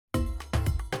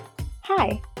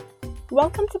Hi,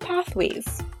 welcome to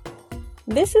Pathways.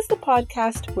 This is the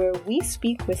podcast where we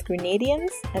speak with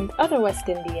Grenadians and other West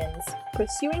Indians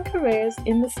pursuing careers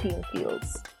in the STEAM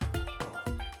fields.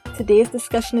 Today's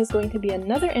discussion is going to be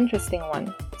another interesting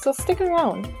one, so stick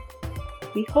around.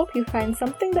 We hope you find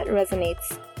something that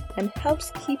resonates and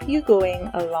helps keep you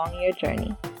going along your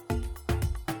journey.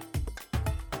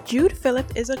 Jude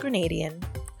Phillip is a Grenadian,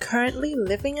 currently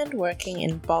living and working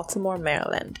in Baltimore,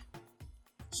 Maryland.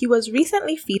 He was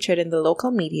recently featured in the local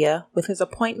media with his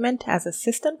appointment as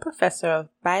Assistant Professor of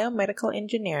Biomedical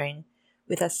Engineering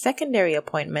with a secondary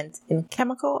appointment in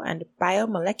Chemical and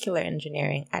Biomolecular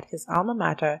Engineering at his alma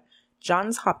mater,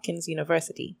 Johns Hopkins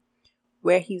University,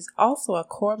 where he's also a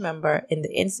core member in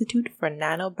the Institute for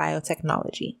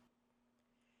Nanobiotechnology.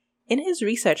 In his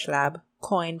research lab,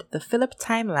 coined the Phillip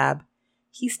Time Lab,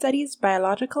 he studies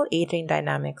biological aging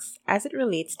dynamics as it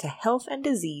relates to health and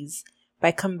disease by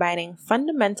combining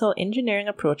fundamental engineering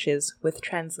approaches with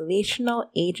translational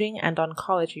aging and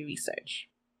oncology research.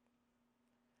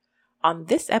 On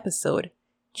this episode,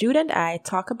 Jude and I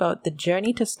talk about the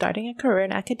journey to starting a career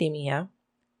in academia,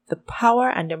 the power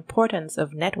and importance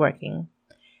of networking,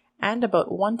 and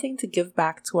about wanting to give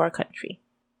back to our country.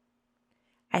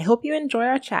 I hope you enjoy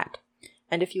our chat,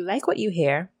 and if you like what you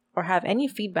hear or have any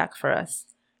feedback for us,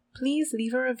 please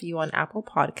leave a review on Apple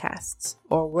Podcasts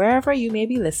or wherever you may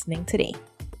be listening today.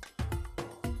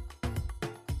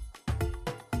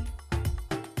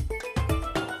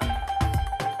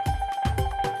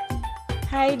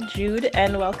 Hi, Jude,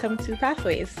 and welcome to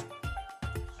Pathways.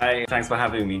 Hi, thanks for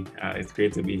having me. It's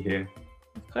great to be here.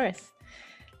 Of course.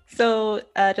 So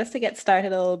just to get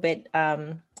started a little bit,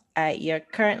 you're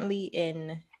currently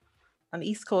on the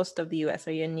East Coast of the US.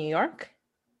 Are you in New York?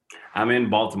 I'm in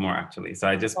Baltimore, actually. So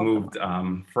I just moved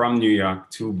from New York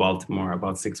to Baltimore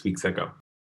about 6 weeks ago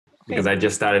because I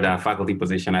just started a faculty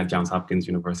position at Johns Hopkins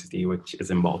University, which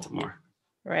is in Baltimore.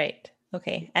 Right.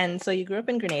 Okay. And so you grew up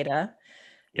in Grenada.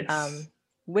 Yes.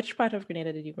 Which part of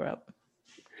Grenada did you grow up?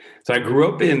 So I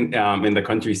grew up in the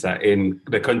countryside,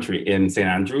 in St.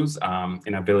 Andrews,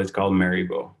 in a village called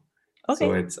Maryville. Okay.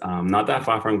 So it's not that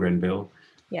far from Grenville.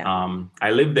 Yeah.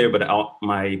 I lived there, but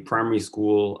my primary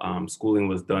school schooling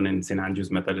was done in St.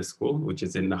 Andrews Methodist School, which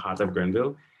is in the heart of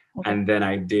Grenville. Okay. And then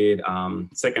I did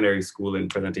secondary school in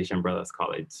Presentation Brothers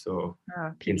College, so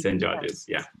in St. George's.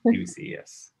 Yeah, PVC,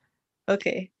 yes.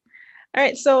 Okay. All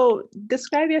right. So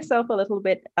describe yourself a little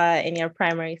bit in your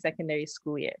primary, secondary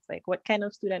school years. Like, what kind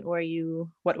of student were you?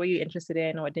 What were you interested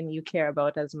in? What didn't you care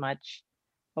about as much?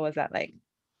 What was that like?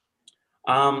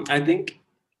 I think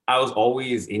I was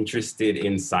always interested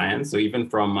in science. So even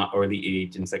from my early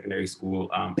age in secondary school,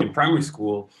 in primary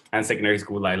school and secondary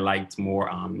school, I liked more,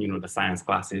 the science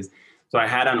classes. So I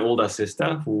had an older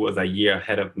sister who was a year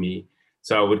ahead of me.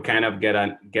 So I would kind of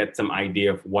get some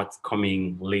idea of what's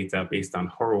coming later based on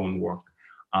her own work.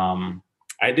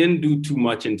 I didn't do too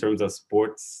much in terms of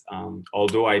sports,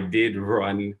 although I did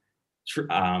run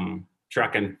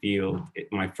track and field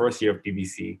my first year of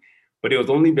PVC. But it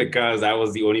was only because I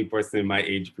was the only person in my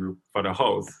age group for the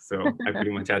house. So I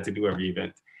pretty much had to do every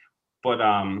event. But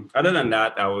other than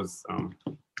that,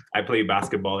 I played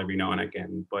basketball every now and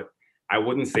again, but I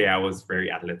wouldn't say I was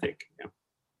very athletic. Yeah.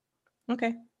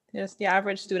 Okay. Just the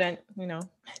average student,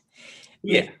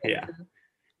 Yeah.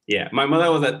 My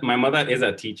mother is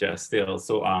a teacher still.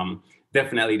 So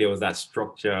definitely there was that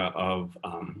structure of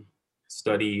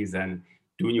studies and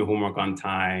doing your homework on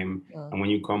time. And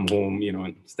when you come home,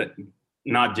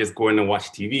 not just going to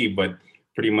watch TV, but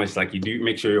pretty much like you do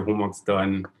make sure your homework's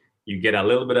done. You get a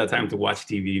little bit of time to watch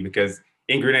TV because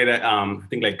in Grenada, I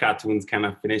think like cartoons kind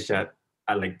of finish at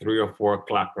like 3 or 4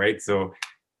 o'clock, right? So,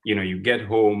 you get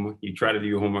home, you try to do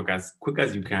your homework as quick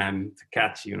as you can to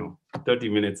catch, 30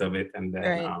 minutes of it and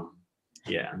then,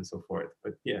 and so forth.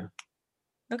 But yeah,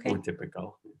 okay. More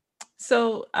typical.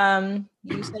 So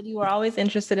you said you were always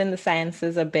interested in the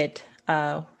sciences a bit.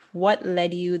 What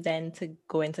led you then to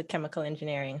go into chemical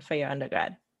engineering for your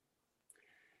undergrad?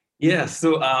 Yeah,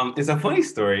 so it's a funny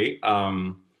story.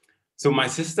 So my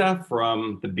sister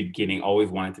from the beginning always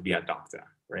wanted to be a doctor,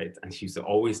 right? And she used to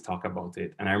always talk about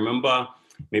it. And I remember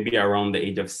maybe around the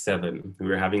age of 7, we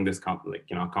were having this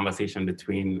conversation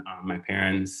between my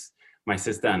parents, my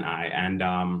sister and I.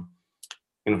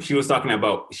 And she was talking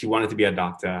about she wanted to be a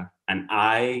doctor, and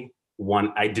I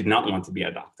did not want to be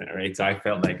a doctor, right? So I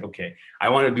felt like, okay, I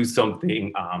want to do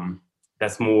something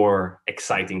that's more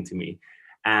exciting to me.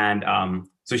 And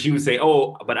so she would say,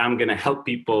 oh, but I'm going to help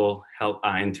people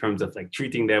in terms of like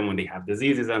treating them when they have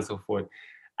diseases and so forth.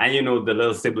 And, the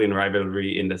little sibling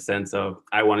rivalry in the sense of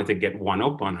I wanted to get one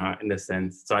up on her in the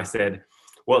sense. So I said,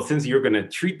 well, since you're going to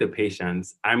treat the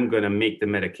patients, I'm going to make the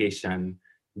medication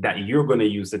that you're going to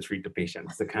use to treat the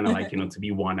patients, to kind of like, to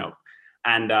be one up.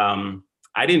 And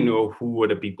I didn't know who were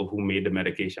the people who made the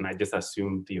medication. I just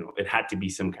assumed, it had to be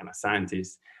some kind of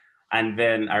scientist. And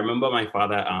then I remember my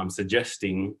father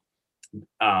suggesting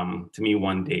to me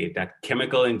one day that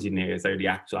chemical engineers are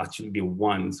actually the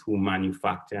ones who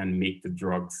manufacture and make the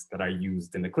drugs that are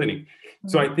used in the clinic. Mm-hmm.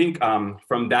 So I think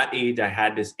from that age, I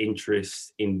had this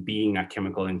interest in being a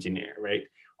chemical engineer, right?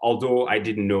 Although I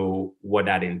didn't know what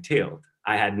that entailed.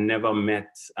 I had never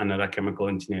met another chemical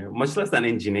engineer, much less an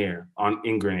engineer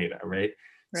in Grenada, right?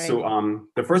 So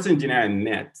the first engineer I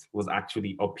met was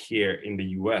actually up here in the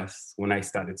US when I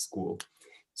started school.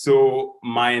 So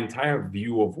my entire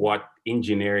view of what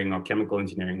engineering or chemical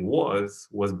engineering was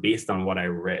based on what I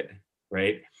read,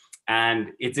 right?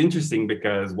 And it's interesting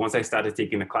because once I started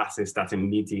taking the classes, started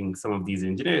meeting some of these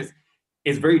engineers,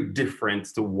 it's very different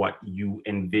to what you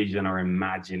envision or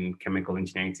imagine chemical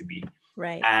engineering to be.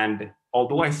 Right. And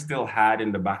although I still had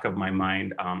in the back of my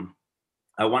mind,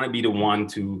 I want to be the one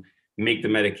to make the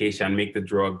medication, make the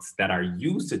drugs that are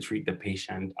used to treat the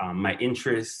patient. My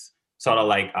interests sort of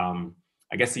like,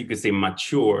 I guess you could say,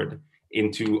 matured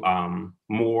into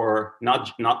more,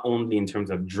 not only in terms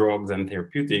of drugs and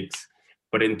therapeutics,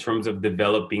 but in terms of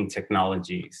developing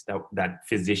technologies that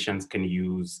physicians can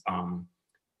use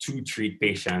to treat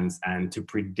patients and to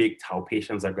predict how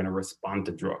patients are going to respond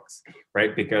to drugs,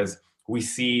 right? Because we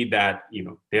see that,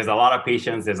 there's a lot of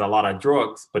patients, there's a lot of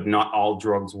drugs, but not all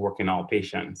drugs work in all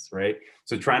patients, right?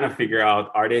 So trying to figure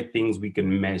out, are there things we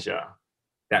can measure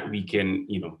that we can,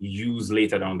 use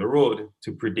later down the road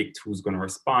to predict who's going to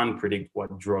respond, predict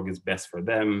what drug is best for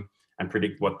them, and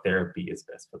predict what therapy is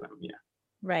best for them. Yeah.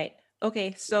 Right.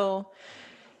 Okay. So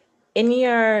in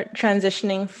your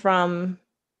transitioning from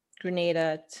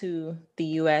Grenada to the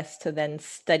US to then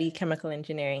study chemical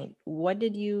engineering, how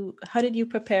did you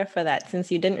prepare for that?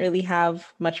 Since you didn't really have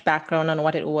much background on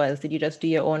what it was, did you just do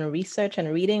your own research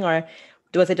and reading, or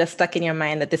was it just stuck in your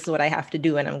mind that this is what I have to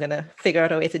do and I'm going to figure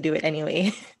out a way to do it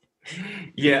anyway?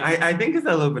 Yeah, I think it's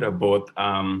a little bit of both.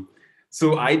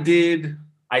 So I did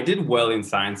well in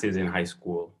sciences in high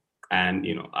school. And,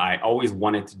 I always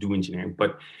wanted to do engineering.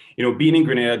 But, being in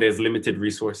Grenada, there's limited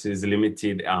resources,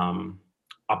 limited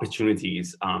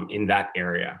opportunities in that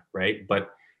area, right?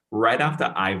 But right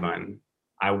after Ivan,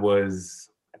 I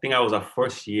think I was a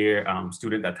first year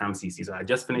student at TAMCC. So I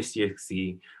just finished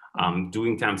CXC,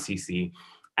 doing TAMCC.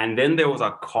 And then there was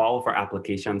a call for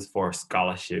applications for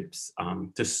scholarships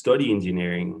to study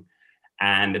engineering.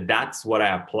 And that's what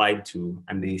I applied to.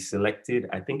 And they selected,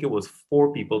 I think it was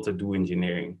 4 people to do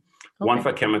engineering. Okay. 1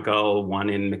 for chemical, 1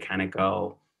 in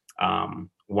mechanical,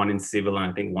 1 in civil,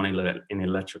 and I think 1 in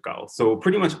electrical. So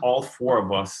pretty much all 4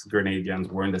 of us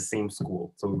Grenadians were in the same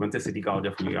school. So we went to City College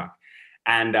of New York.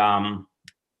 And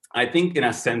I think in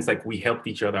a sense, like, we helped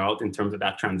each other out in terms of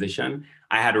that transition.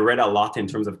 I had read a lot in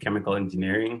terms of chemical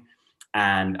engineering,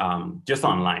 and just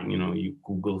online, you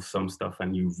Google some stuff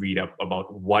and you read up about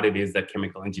what it is that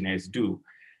chemical engineers do.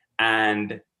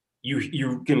 And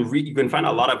you can find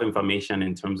a lot of information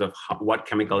in terms of what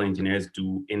chemical engineers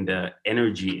do in the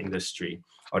energy industry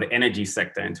or the energy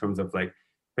sector, in terms of like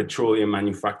petroleum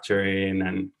manufacturing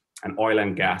and oil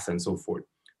and gas and so forth.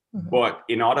 Mm-hmm. But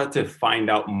in order to find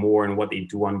out more on what they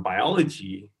do on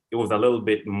biology, it was a little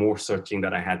bit more searching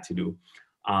that I had to do.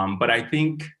 But I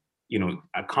think,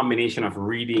 a combination of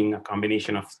reading, a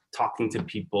combination of talking to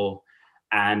people,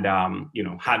 and,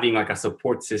 having like a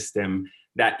support system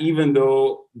that, even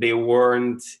though they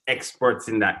weren't experts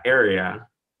in that area,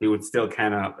 they would still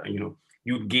kind of,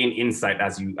 you'd gain insight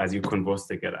as you converse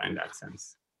together in that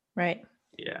sense. Right.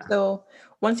 Yeah. So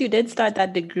once you did start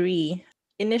that degree,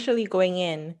 initially going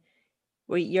in,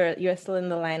 you're still in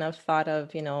the line of thought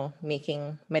of,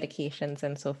 making medications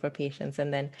and so for patients.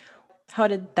 And then how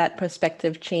did that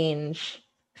perspective change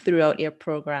throughout your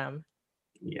program,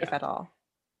 if at all?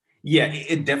 Yeah,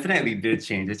 it definitely did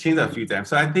change. It changed a few times.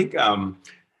 So I think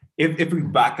if we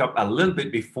back up a little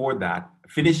bit before that,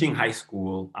 finishing high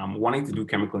school, wanting to do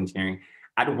chemical engineering,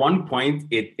 at one point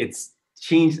it's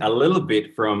changed a little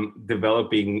bit from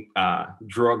developing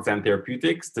drugs and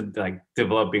therapeutics to like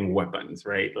developing weapons,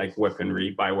 right? Like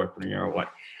weaponry, bioweaponry or what.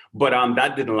 But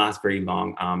that didn't last very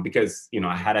long because,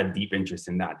 I had a deep interest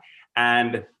in that.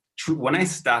 And when I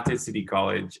started City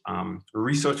College,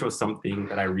 research was something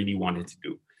that I really wanted to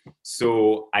do.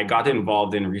 So I got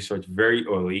involved in research very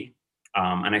early.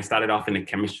 And I started off in the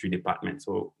chemistry department.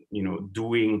 So,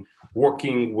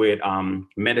 working with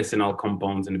medicinal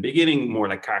compounds in the beginning, more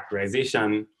like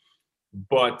characterization.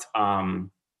 But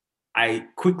I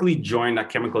quickly joined a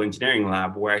chemical engineering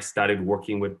lab where I started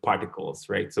working with particles,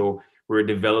 right? So we're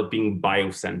developing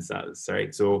biosensors,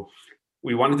 right? So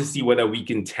we wanted to see whether we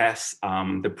can test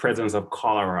the presence of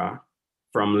cholera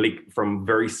from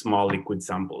very small liquid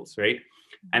samples, right?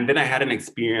 And then I had an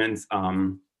experience,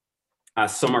 a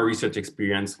summer research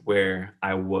experience where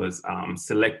I was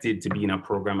selected to be in a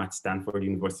program at Stanford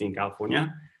University in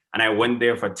California. And I went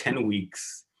there for 10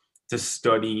 weeks to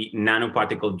study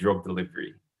nanoparticle drug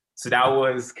delivery. So that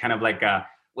was kind of like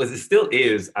it still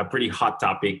is a pretty hot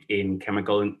topic in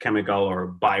chemical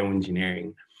or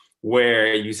bioengineering,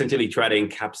 where you essentially try to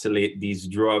encapsulate these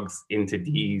drugs into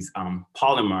these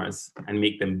polymers and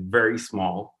make them very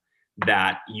small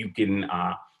that you can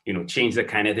change the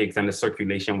kinetics and the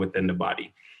circulation within the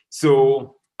body.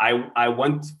 So I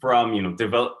went from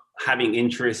having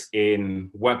interest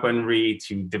in weaponry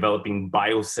to developing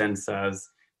biosensors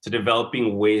to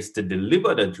developing ways to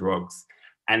deliver the drugs,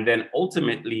 and then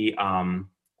ultimately,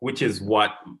 which is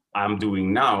what I'm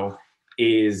doing now,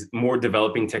 is more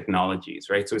developing technologies,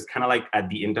 right? So it's kind of like at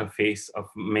the interface of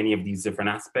many of these different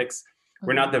aspects.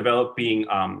 We're not developing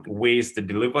ways to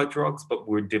deliver drugs, but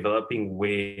we're developing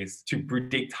ways to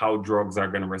predict how drugs are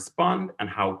going to respond and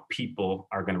how people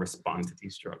are going to respond to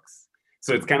these drugs.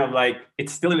 So it's kind of like,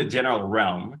 it's still in the general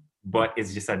realm, but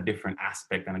it's just a different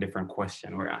aspect and a different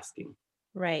question we're asking.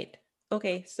 Right.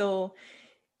 Okay. So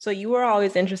you were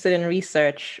always interested in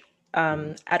research.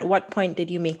 At what point did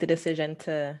you make the decision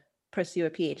to pursue a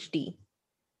PhD?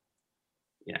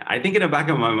 Yeah, I think in the back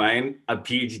of my mind, a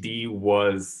PhD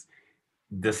was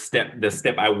the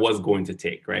step I was going to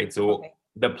take, right? So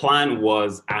the plan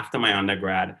was, after my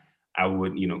undergrad, I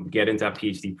would, get into a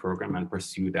PhD program and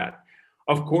pursue that.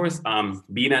 Of course,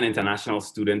 being an international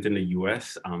student in the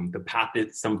US, the path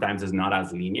sometimes is not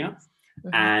as linear.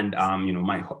 And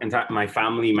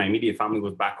my immediate family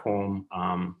was back home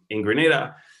in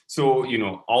Grenada. So,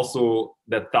 also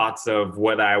the thoughts of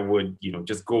whether I would,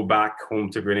 just go back home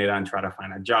to Grenada and try to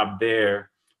find a job there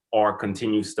or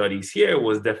continue studies here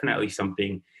was definitely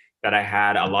something that I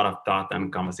had a lot of thought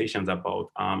and conversations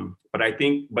about. But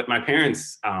my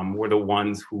parents were the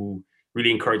ones who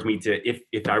really encouraged me to,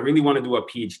 if I really want to do a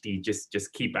PhD,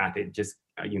 just keep at it, just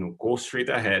go straight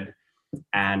ahead,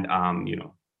 and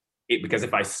because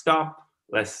if I stop,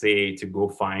 let's say, to go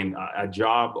find a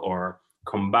job or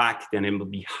come back, then it will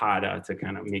be harder to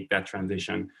kind of make that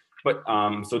transition. But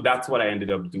so that's what I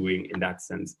ended up doing in that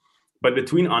sense. But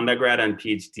between undergrad and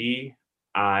PhD,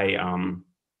 I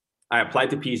applied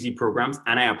to PhD programs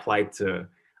and I applied to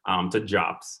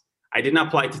jobs. I didn't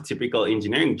apply to typical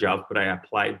engineering jobs, but I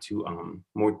applied to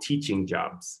more teaching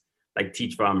jobs, like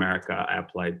Teach for America. I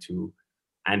applied to,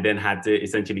 and then had to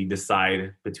essentially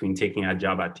decide between taking a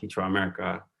job at Teach for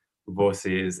America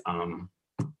versus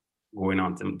going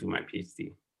on to do my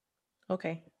PhD.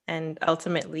 Okay. And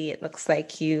ultimately, it looks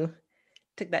like you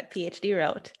took that PhD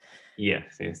route.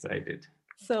 Yes, I did.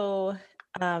 So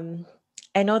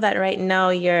I know that right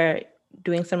now you're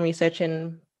doing some research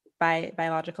in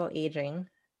biological aging.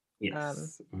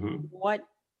 Yes. What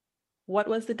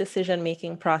was the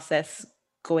decision-making process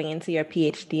going into your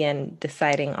PhD and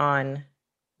deciding on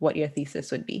what your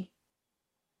thesis would be?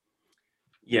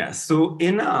 Yeah, so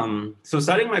so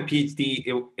starting my PhD,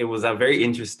 it was a very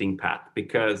interesting path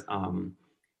because I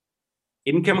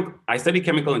studied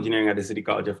chemical engineering at the City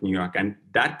College of New York, and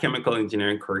that chemical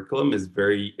engineering curriculum is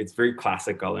very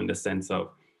classical in the sense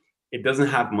of it doesn't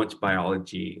have much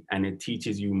biology, and it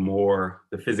teaches you more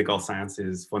the physical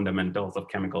sciences fundamentals of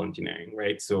chemical engineering,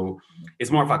 right? So it's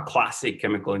more of a classic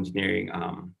chemical engineering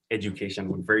education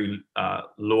with very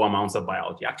low amounts of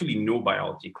biology, actually no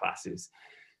biology classes.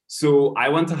 So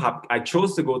I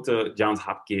chose to go to Johns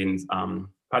Hopkins,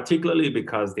 particularly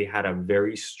because they had a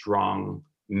very strong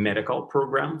medical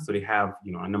program. So they have, a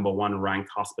 #1 ranked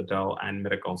hospital and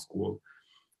medical school,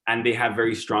 and they have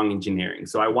very strong engineering.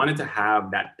 So I wanted to have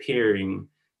that pairing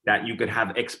that you could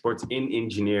have experts in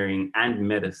engineering and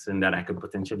medicine that I could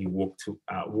potentially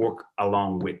work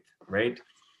along with, right?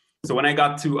 So when I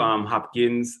got to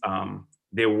Hopkins,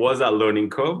 there was a learning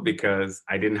curve because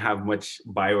I didn't have much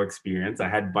bio experience.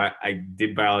 I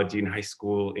did biology in high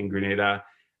school in Grenada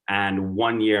and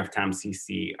 1 year of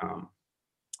TAM-CC.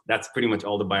 That's pretty much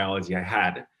all the biology I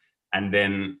had, and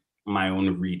then my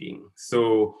own reading.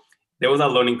 So there was a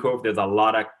learning curve. There's a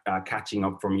lot of catching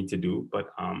up for me to do,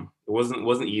 but it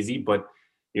wasn't easy. But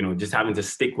just having to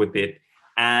stick with it.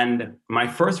 And my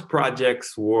first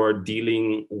projects were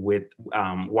dealing with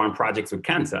projects with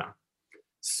cancer.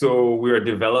 So we were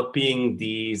developing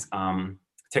these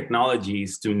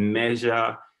technologies to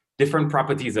measure different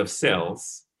properties of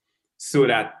cells so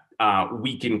that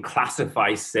we can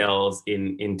classify cells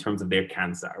in terms of their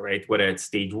cancer, right? Whether it's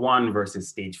stage 1 versus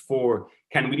stage 4,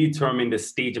 can we determine the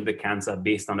stage of the cancer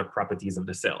based on the properties of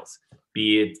the cells,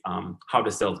 be it how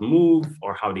the cells move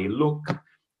or how they look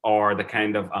or the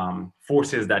kind of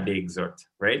forces that they exert,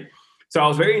 right? So I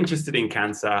was very interested in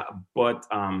cancer, but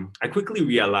I quickly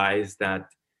realized that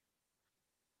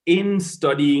in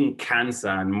studying cancer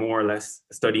and more or less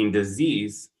studying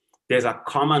disease, there's a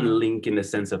common link in the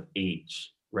sense of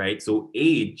age, right? So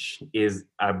age is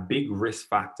a big risk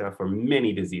factor for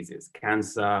many diseases,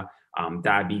 cancer,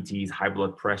 diabetes, high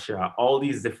blood pressure, all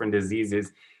these different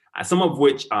diseases, some of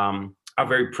which are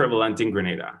very prevalent in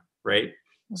Grenada, right?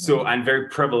 So, and very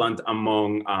prevalent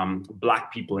among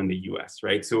Black people in the US,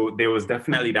 right? So there was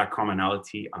definitely that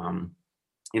commonality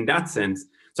in that sense.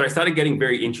 So I started getting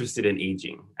very interested in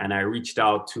aging, and I reached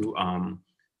out to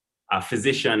a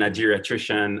physician, a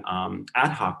geriatrician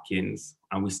at Hopkins,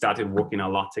 and we started working a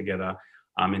lot together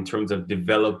in terms of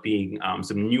developing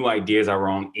some new ideas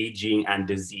around aging and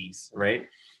disease, right?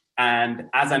 And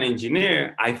as an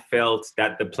engineer, I felt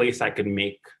that the place I could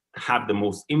have the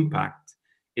most impact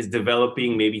is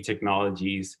developing maybe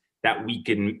technologies that we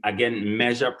can, again,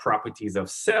 measure properties of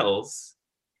cells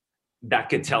that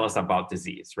could tell us about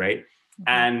disease, right?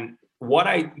 And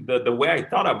the way I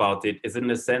thought about it is in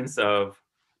the sense of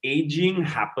aging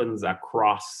happens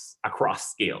across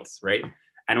scales, right?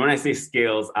 And when I say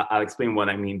scales, I'll explain what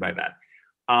I mean by that.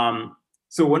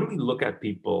 So when we look at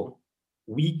people,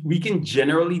 we can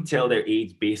generally tell their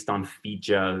age based on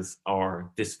features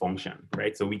or dysfunction,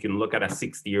 right? So we can look at a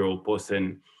 60-year-old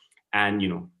person and,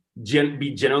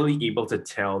 be generally able to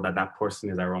tell that that person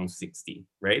is around 60,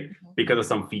 right? Because of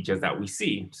some features that we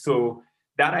see. So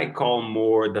that I call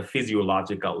more the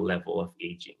physiological level of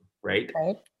aging, right?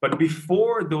 But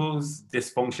before those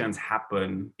dysfunctions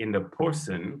happen in the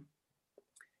person,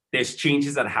 there's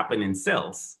changes that happen in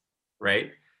cells,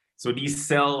 right? So these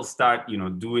cells start,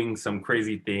 doing some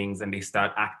crazy things and they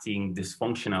start acting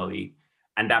dysfunctionally,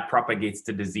 and that propagates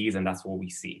to disease, and that's what we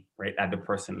see, right, at the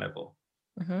person level.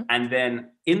 And then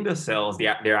in the cells,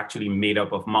 they're actually made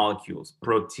up of molecules,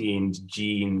 proteins,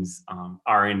 genes,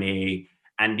 RNA,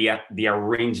 and the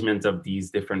arrangement of these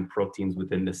different proteins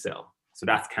within the cell. So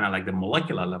that's kind of like the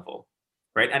molecular level,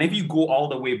 right? And if you go all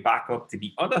the way back up to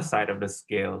the other side of the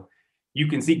scale, you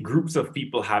can see groups of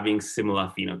people having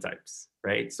similar phenotypes,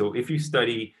 right? So if you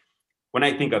study, when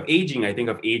I think of aging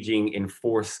in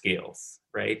 4 scales,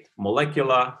 right?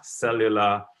 Molecular,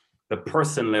 cellular, the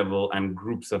person level, and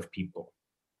groups of people.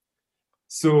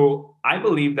 So I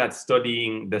believe that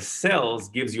studying the cells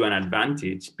gives you an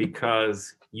advantage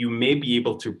because you may be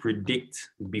able to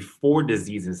predict before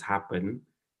diseases happen,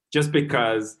 just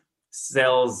because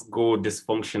cells go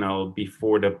dysfunctional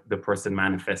before the person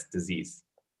manifests disease,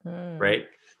 right?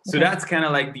 So that's kind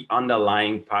of like the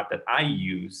underlying part that I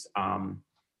use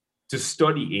to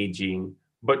study aging,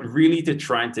 but really to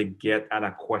try to get at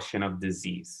a question of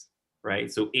disease,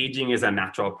 right? So aging is a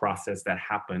natural process that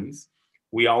happens.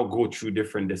 We all go through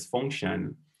different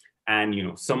dysfunction,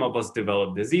 and some of us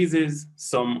develop diseases,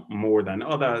 some more than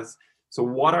others. So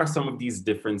what are some of these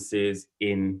differences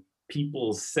in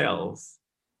people's cells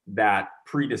that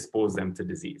predispose them to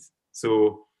disease?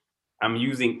 So I'm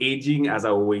using aging as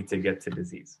a way to get to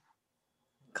disease.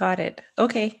 Got it.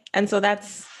 Okay. And so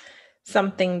that's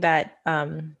something that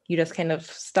you just kind of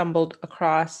stumbled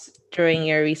across during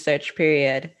your research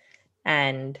period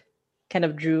and kind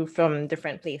of drew from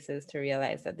different places to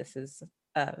realize that this is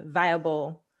a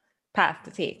viable path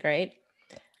to take, right?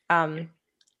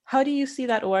 How do you see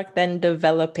that work then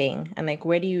developing, and like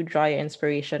where do you draw your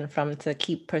inspiration from to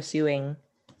keep pursuing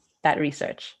that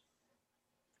research?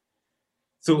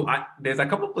 So there's a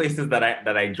couple places that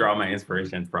I draw my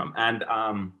inspiration from, and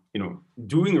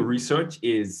doing research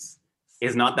is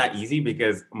not that easy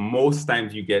because most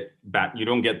times you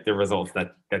don't get the results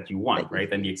that you want,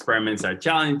 right? And the experiments are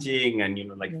challenging, and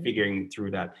figuring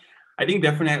through that. I think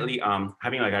definitely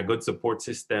having like a good support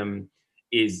system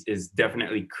is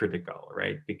definitely critical,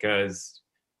 right? Because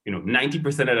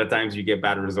 90% of the times you get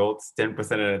bad results, 10% of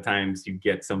the times you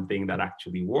get something that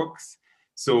actually works.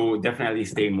 So definitely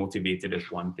staying motivated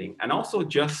is one thing. And also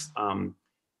just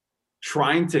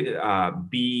trying to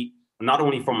be, not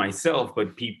only for myself,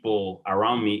 but people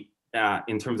around me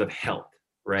in terms of health,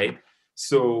 right?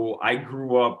 So I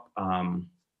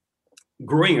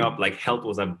growing up, like health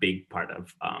was a big part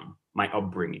of my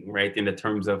upbringing, right? In the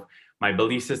terms of my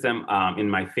belief system, in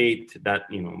my faith, that,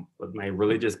 my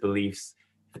religious beliefs,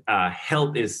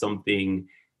 health is something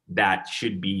that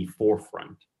should be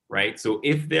forefront, right? So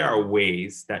if there are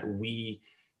ways that we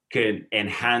can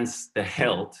enhance the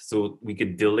health so we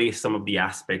could delay some of the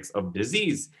aspects of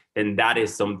disease, then that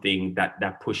is something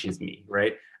that pushes me,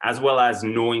 right? As well as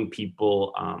knowing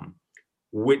people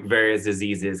with various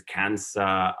diseases,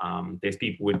 cancer. There's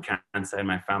people with cancer in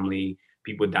my family,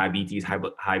 people with diabetes,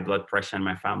 high blood pressure in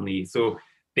my family. So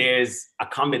there's a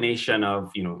combination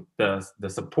of, the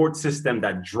support system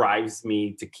that drives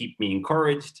me to keep me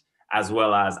encouraged, as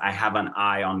well as I have an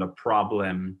eye on the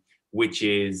problem, which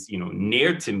is,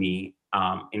 near to me,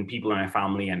 in people in my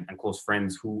family and close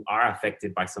friends who are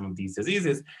affected by some of these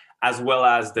diseases, as well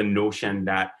as the notion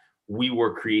that we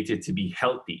were created to be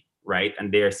healthy, right?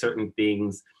 And there are certain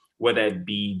things, whether it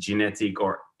be genetic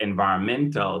or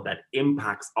environmental, that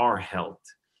impacts our health.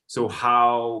 So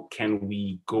how can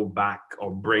we go back or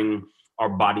bring our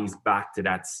bodies back to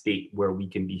that state where we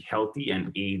can be healthy and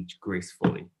age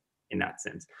gracefully in that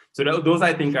sense? So those,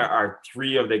 I think, are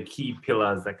three of the key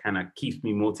pillars that kind of keeps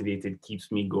me motivated,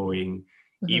 keeps me going,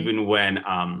 even when,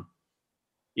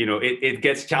 it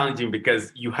gets challenging,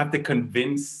 because you have to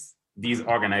convince these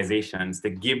organizations to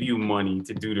give you money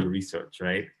to do the research,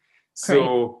 right?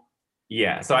 So,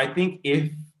 yeah. So I think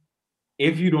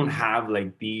if you don't have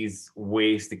like these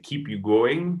ways to keep you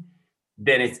going,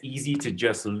 then it's easy to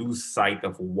just lose sight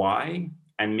of why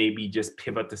and maybe just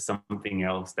pivot to something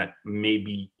else that may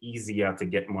be easier to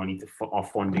get money or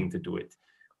funding to do it.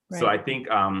 Right. So I think,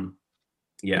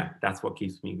 that's what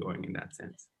keeps me going in that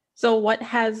sense. So what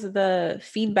has the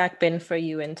feedback been for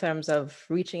you in terms of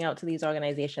reaching out to these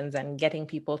organizations and getting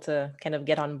people to kind of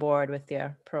get on board with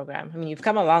your program? I mean, you've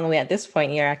come a long way at this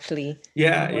point. You're actually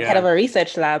head of a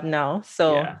research lab now.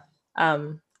 So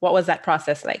what was that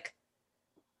process like?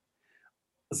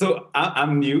 So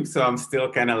I'm new, so I'm still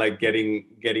kind of like getting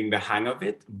the hang of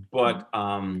it. But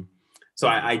so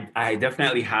I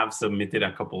definitely have submitted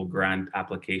a couple grant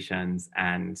applications,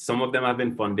 and some of them have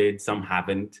been funded, some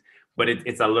haven't. But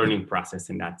it's a learning process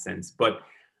in that sense. But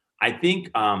I think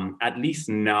at least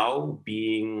now,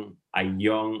 being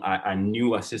a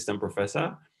new assistant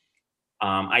professor,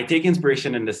 I take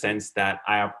inspiration in the sense that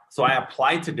I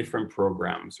applied to different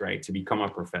programs, right, to become a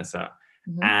professor.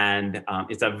 And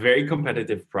it's a very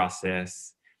competitive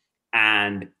process.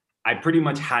 And I pretty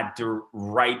much had to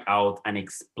write out and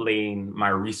explain my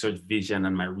research vision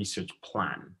and my research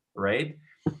plan, right?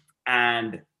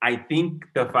 And I think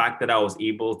the fact that I was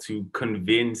able to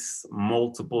convince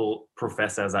multiple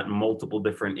professors at multiple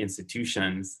different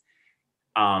institutions,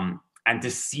 and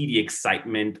to see the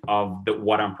excitement of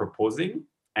what I'm proposing,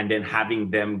 and then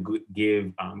having them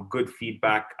give good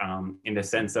feedback, in the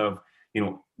sense of,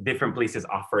 different places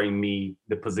offering me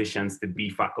the positions to be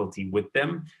faculty with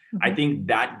them. I think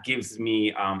that gives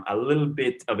me a little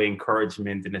bit of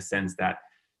encouragement in the sense that,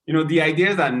 the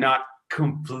ideas are not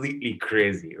completely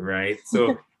crazy, right?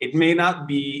 So it may not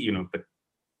be,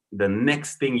 the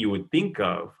next thing you would think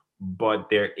of, but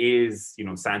there is,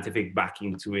 scientific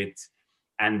backing to it,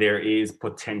 and there is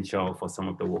potential for some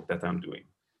of the work that I'm doing.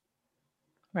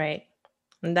 Right.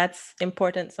 And that's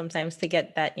important sometimes to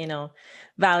get that,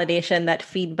 validation, that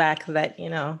feedback that,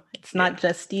 it's not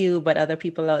just you, but other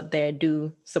people out there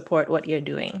do support what you're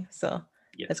doing. So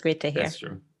that's great to hear. That's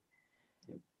true.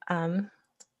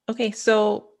 Okay.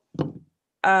 So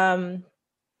I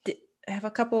have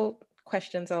a couple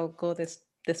questions. I'll go this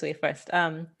way first.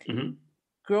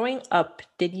 Growing up,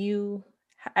 did you,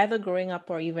 either growing up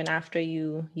or even after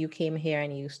you came here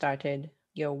and you started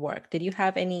your work, did you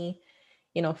have any,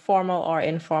 formal or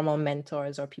informal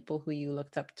mentors or people who you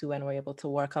looked up to and were able to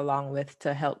work along with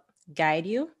to help guide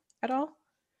you at all?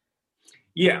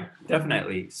 Yeah,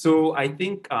 definitely. So I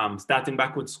think starting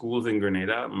back with schools in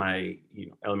Grenada, my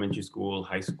elementary school,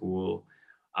 high school,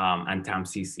 and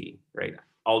TAM-CC, right?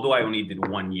 Although I only did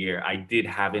 1 year, I did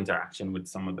have interaction with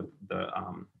some of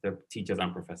the teachers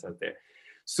and professors there.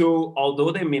 So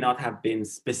although there may not have been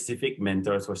specific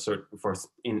mentors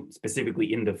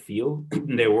specifically in the field,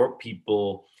 there were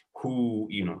people who,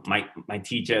 my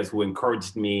teachers who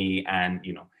encouraged me and,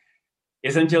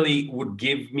 essentially would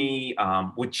give me,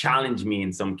 would challenge me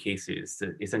in some cases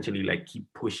to essentially like keep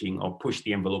pushing or push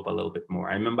the envelope a little bit more.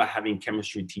 I remember having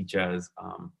chemistry teachers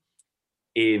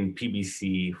in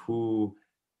PBC who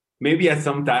maybe at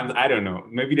sometimes, I don't know,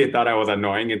 maybe they thought I was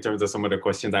annoying in terms of some of the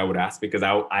questions I would ask, because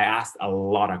I asked a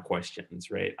lot of questions,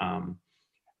 right?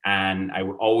 And I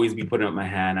would always be putting up my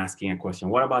hand asking a question.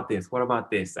 What about this? What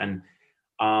about this? And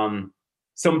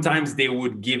sometimes they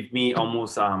would give me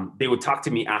almost, they would talk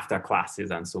to me after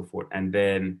classes and so forth. And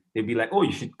then they'd be like, oh,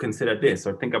 you should consider this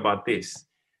or think about this.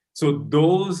 So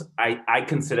those, I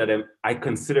consider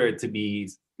it to be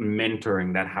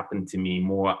mentoring that happened to me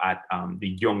more at the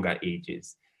younger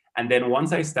ages. And then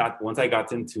once I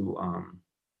got into,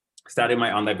 started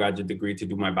my undergraduate degree to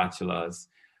do my bachelor's,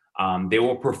 There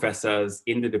were professors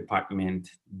in the department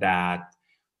that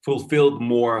fulfilled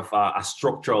more of a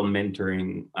structural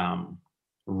mentoring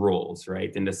roles,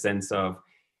 right? In the sense of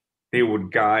they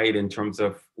would guide in terms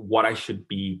of what I should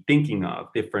be thinking of,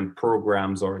 different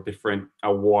programs or different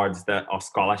awards that or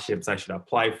scholarships I should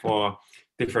apply for,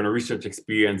 different research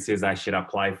experiences I should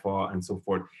apply for, and so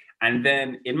forth. And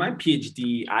then in my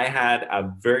PhD, I had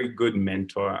a very good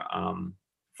mentor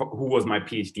who was my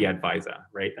PhD advisor,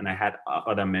 right? And I had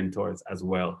other mentors as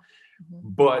well.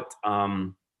 But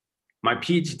my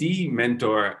PhD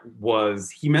mentor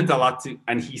he meant a lot to,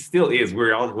 and he still is.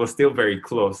 We're still very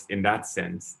close in that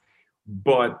sense.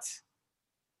 But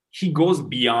he goes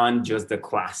beyond just the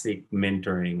classic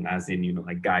mentoring, as in,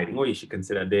 like guiding, oh, you should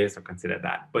consider this or consider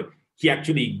that. But he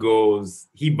actually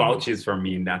he vouches for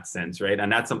me in that sense, right?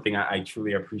 And that's something I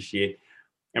truly appreciate.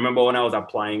 I remember when I was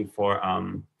applying for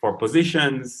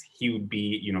positions, he would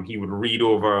read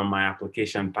over my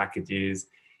application packages.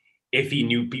 If he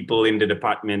knew people in the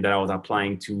department that I was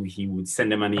applying to, he would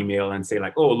send them an email and say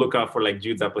like, oh, look out for like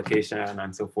Jude's application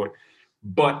and so forth.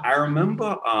 But I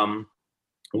remember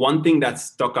one thing that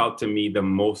stuck out to me the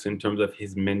most in terms of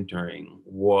his mentoring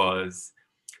was,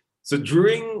 so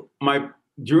during my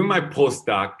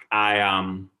postdoc, I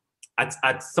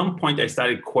at some point I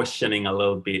started questioning a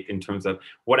little bit in terms of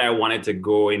what I wanted to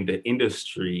go in the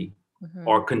industry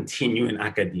or continue in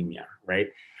academia, right?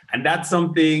 And that's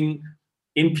something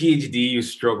in PhD you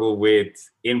struggle with,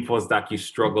 in postdoc you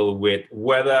struggle with,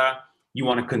 whether you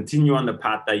want to continue on the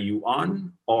path that you're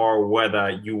on or whether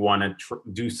you want to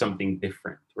do something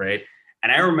different, right?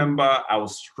 And I remember I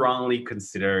was strongly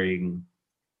considering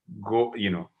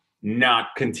not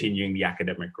continuing the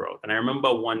academic growth. And I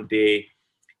remember one day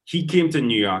he came to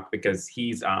New York because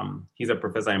he's a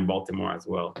professor in Baltimore as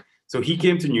well. So he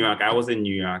came to New York, I was in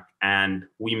New York, and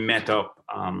we met up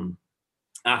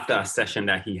after a session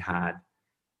that he had.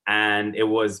 And it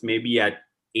was maybe at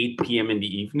 8 p.m. in the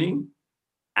evening.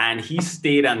 And he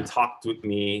stayed and talked with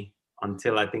me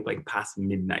until I think like past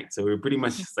midnight. So we were pretty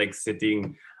much just like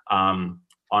sitting on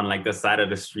like the side of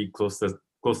the street close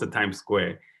to Times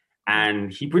Square.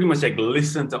 And he pretty much like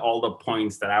listened to all the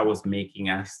points that I was making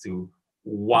as to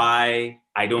why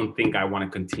I don't think I want to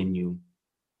continue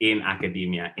in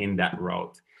academia in that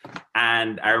route.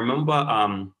 And I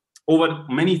remember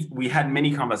we had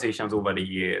many conversations over the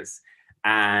years,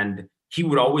 and he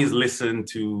would always listen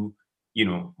to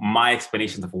my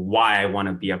explanations of why I want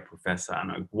to be a professor and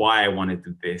like why I want to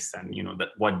do this, and that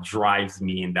what drives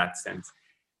me in that sense.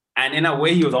 And in a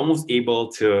way, he was almost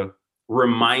able to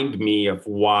remind me of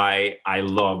why I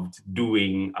loved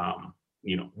doing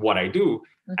what I do,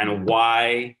 and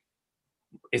why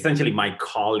essentially my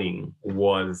calling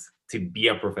was to be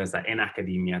a professor in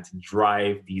academia, to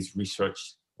drive these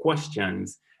research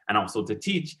questions and also to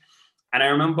teach. And I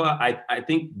remember, I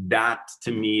think that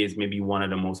to me is maybe one of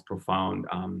the most profound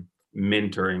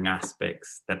mentoring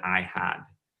aspects that I had.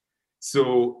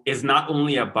 So it's not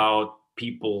only about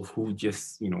people who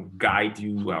just, guide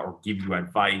you or give you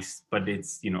advice, but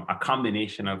it's, a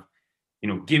combination of,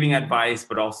 giving advice,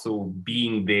 but also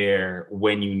being there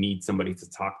when you need somebody to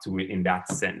talk to it in that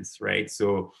sense, right?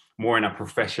 So more in a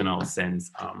professional sense.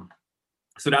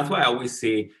 So that's why I always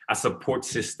say a support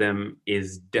system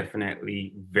is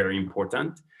definitely very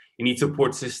important. You need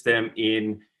support system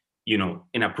in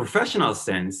a professional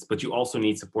sense, but you also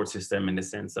need support system in the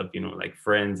sense of, like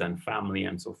friends and family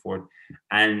and so forth.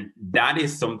 And that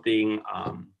is something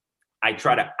I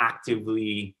try to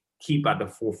actively keep at the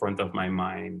forefront of my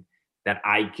mind, that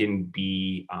I can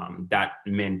be that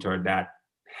mentor, that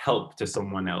help to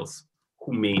someone else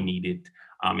who may need it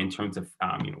in terms of,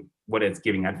 whether it's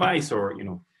giving advice or,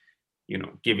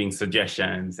 giving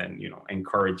suggestions and,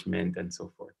 encouragement and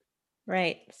so forth.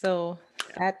 Right. So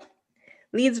that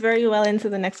leads very well into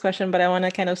the next question, but I want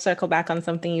to kind of circle back on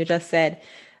something you just said,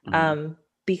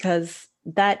 because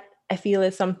that I feel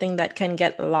is something that can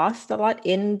get lost a lot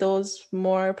in those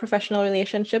more professional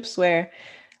relationships where,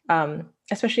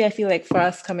 especially I feel like for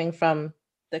us coming from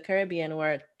the Caribbean,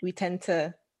 where we tend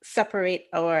to separate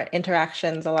our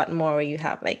interactions a lot more, where you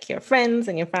have like your friends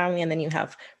and your family, and then you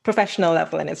have professional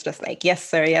level, and it's just like, yes,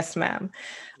 sir, yes, ma'am.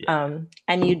 Yeah.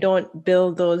 And you don't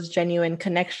build those genuine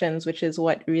connections, which is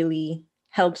what really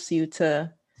helps you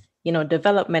to,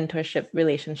 develop mentorship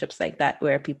relationships like that,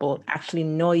 where people actually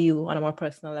know you on a more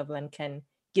personal level and can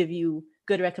give you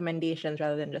good recommendations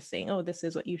rather than just saying, oh, this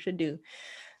is what you should do.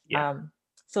 Yeah.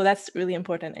 So that's really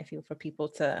important, I feel, for people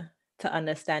to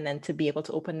understand and to be able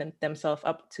to open themselves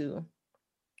up to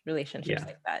relationships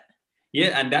like that.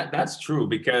 Yeah, and that's true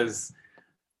because,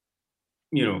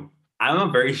 I'm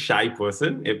a very shy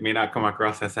person. It may not come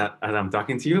across as I'm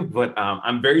talking to you, but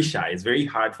I'm very shy. It's very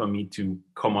hard for me to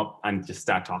come up and just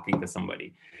start talking to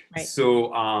somebody. Right.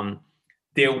 So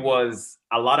there was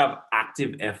a lot of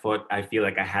active effort I feel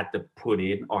like I had to put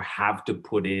in or have to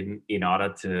put in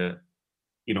order to,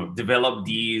 develop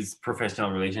these professional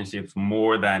relationships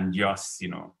more than just,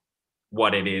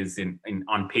 what it is in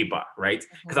on paper, right?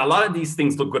 Because a lot of these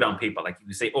things look good on paper. Like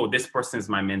you say, oh, this person is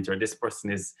my mentor, this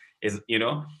person is,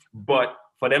 but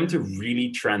for them to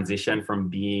really transition from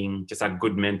being just a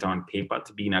good mentor on paper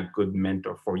to being a good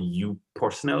mentor for you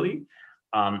personally,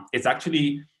 it's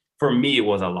actually, for me, it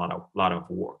was a lot of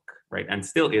work, right? And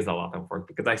still is a lot of work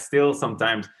because I still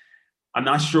sometimes, I'm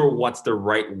not sure what's the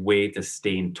right way to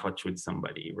stay in touch with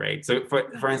somebody, right? So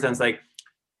for instance, like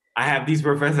I have these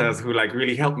professors who like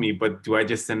really help me, but do I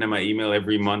just send them an email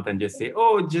every month and just say,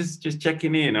 oh, just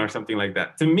checking in or something like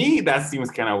that? To me, that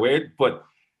seems kind of weird, but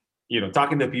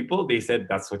talking to people, they said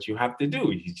that's what you have to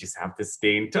do. You just have to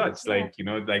stay in touch. Like,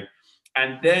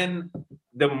 and then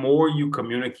the more you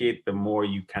communicate, the more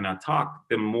you kind of talk,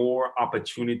 the more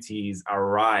opportunities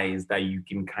arise that you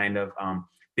can kind of,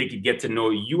 they could get to know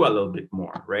you a little bit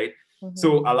more, right?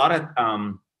 So a lot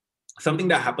of, something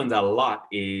that happens a lot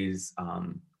is,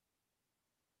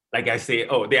 like I say,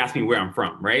 oh, they ask me where I'm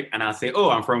from, right? And I'll say, oh,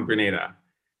 I'm from Grenada.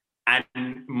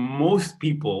 And most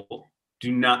people do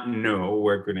not know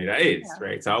where Grenada is,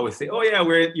 right? So I always say, oh yeah,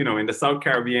 we're, in the South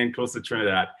Caribbean, close to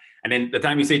Trinidad. And then the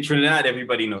time you say Trinidad,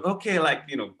 everybody knows, okay, like,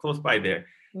 close by there.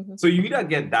 So you either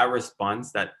get that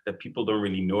response that people don't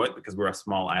really know it because we're a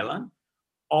small island,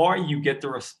 or you get the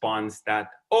response that,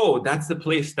 oh, that's the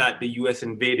place that the US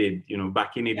invaded,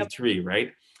 back in 83,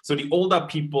 right? So the older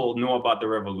people know about the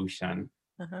revolution.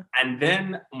 And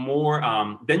then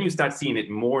then you start seeing it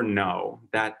more now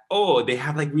that, oh, they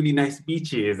have like really nice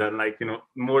beaches and like,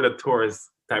 more the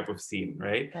tourist type of scene,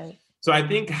 right? So I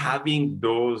think having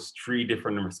those three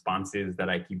different responses that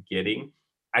I keep getting,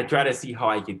 I try to see how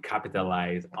I could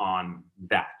capitalize on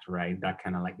that, right? That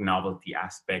kind of like novelty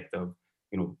aspect of,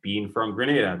 being from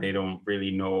Grenada. They don't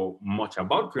really know much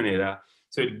about Grenada.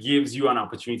 So it gives you an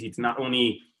opportunity to not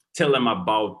only tell them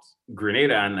about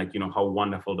Grenada and like, how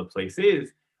wonderful the place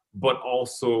is, but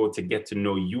also to get to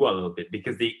know you a little bit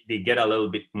because they get a little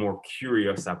bit more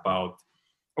curious about,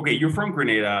 okay, you're from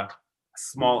Grenada,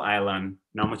 small island,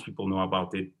 not much people know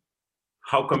about it.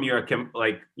 How come you're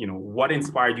what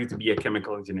inspired you to be a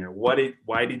chemical engineer? Why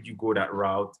did you go that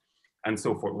route? And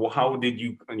so forth. Well, how did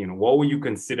you, what were you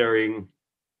considering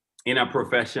in a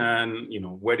profession?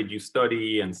 Where did you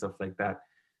study and stuff like that?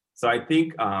 So I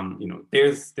think,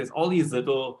 there's all these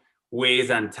little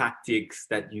ways and tactics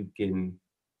that you can,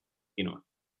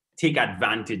 take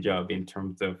advantage of in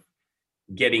terms of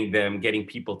getting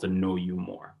people to know you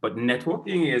more. But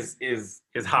networking is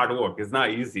hard work. It's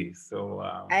not easy. So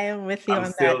I am with you I'm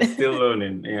on still that. still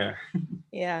learning.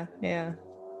 Yeah. Yeah.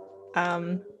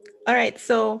 All right.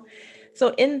 So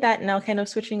in that now, kind of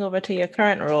switching over to your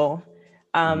current role,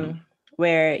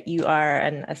 where you are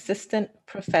an assistant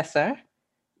professor.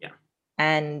 Yeah.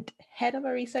 And head of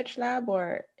a research lab,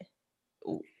 or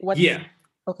what? Yeah.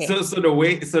 Okay. So the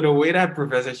way that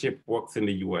professorship works in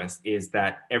the US is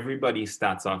that everybody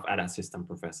starts off at assistant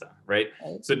professor, right?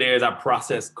 So there's a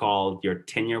process called your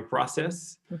tenure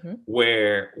process,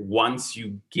 where once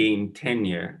you gain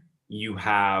tenure, you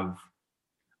have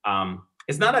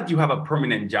it's not that you have a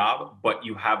permanent job, but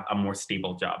you have a more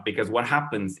stable job. Because what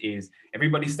happens is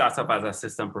everybody starts off as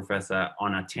assistant professor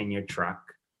on a tenure track.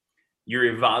 You're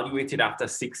evaluated after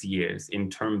 6 years in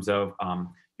terms of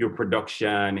your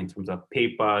production, in terms of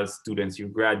papers, students you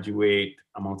graduate,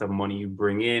 amount of money you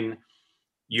bring in,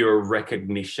 your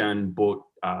recognition both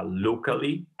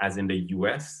locally, as in the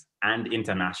US, and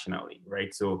internationally,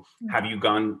 right? So have you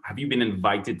been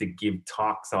invited to give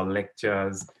talks or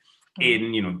lectures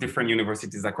in different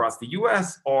universities across the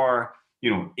US, or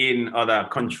in other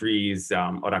countries,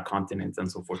 other continents,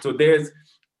 and so forth? So there's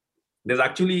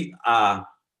actually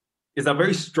it's a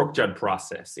very structured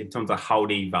process in terms of how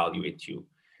they evaluate you.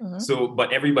 So,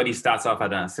 but everybody starts off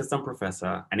as an assistant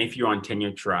professor, and if you're on tenure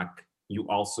track, you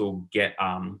also get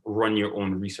run your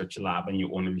own research lab and your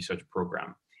own research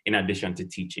program in addition to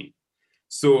teaching.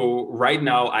 So right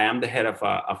now, I am the head of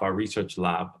a research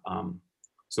lab.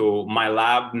 So my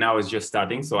lab now is just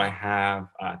starting. So I have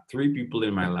 3 people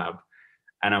in my lab,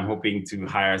 and I'm hoping to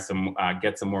hire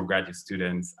get some more graduate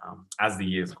students as the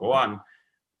years go on.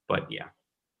 But yeah.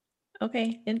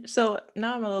 Okay. And so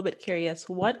now I'm a little bit curious.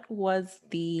 What was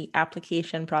the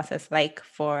application process like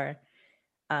for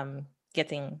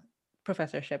getting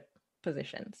professorship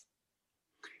positions?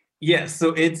 Yeah,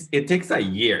 so it takes a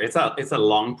year. It's a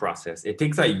long process. It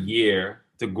takes a year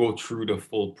to go through the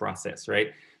full process, right?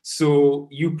 So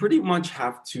you pretty much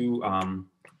have to,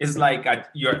 it's like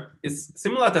it's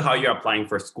similar to how you're applying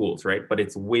for schools, right? But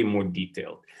it's way more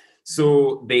detailed.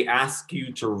 So they ask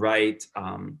you to write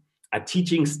a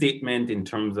teaching statement in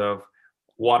terms of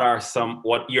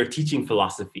what your teaching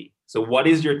philosophy. So what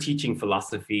is your teaching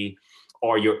philosophy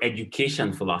or your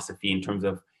education philosophy in terms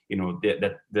of,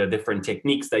 the different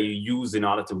techniques that you use in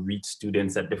order to reach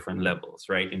students at different levels,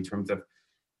 right? In terms of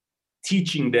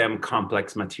teaching them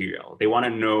complex material. They want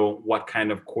to know what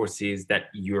kind of courses that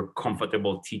you're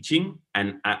comfortable teaching,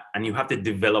 and you have to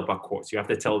develop a course. You have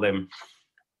to tell them,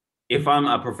 if I'm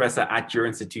a professor at your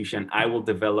institution, I will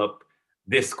develop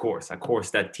this course, a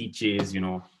course that teaches,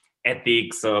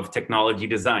 ethics of technology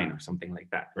design or something like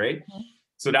that, right? Mm-hmm.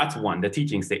 So that's one, the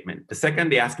teaching statement. The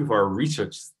second, they ask you for a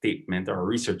research statement or a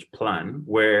research plan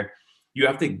where you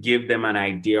have to give them an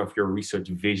idea of your research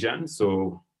vision.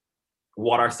 So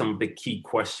what are some of the key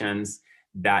questions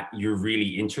that you're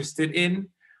really interested in?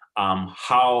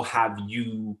 How have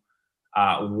you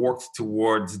worked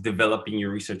towards developing your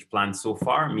research plan so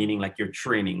far, meaning like your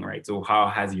training, right? So how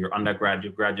has your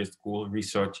undergraduate, graduate school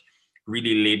research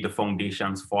really laid the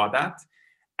foundations for that?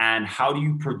 And how do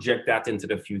you project that into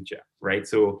the future, right?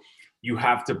 So you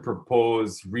have to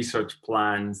propose research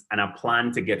plans and a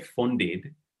plan to get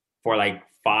funded for like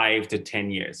 5 to 10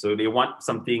 years. So they want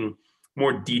something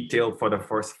more detailed for the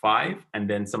first 5 and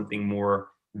then something more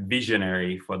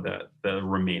visionary for the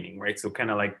remaining, right? So kind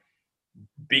of like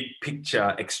big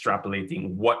picture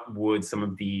extrapolating what would some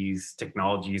of these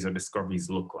technologies or discoveries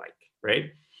look like,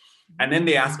 right? And then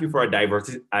they ask you for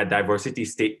a diversity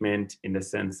statement in the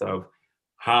sense of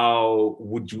how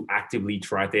would you actively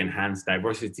try to enhance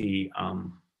diversity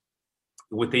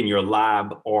within your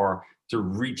lab or to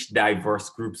reach diverse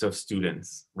groups of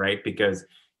students, right? Because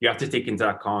you have to take into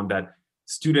account that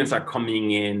students are coming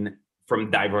in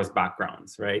from diverse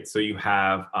backgrounds, right? So you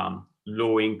have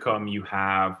low income, you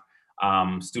have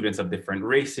students of different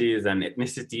races and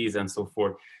ethnicities and so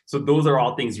forth. So those are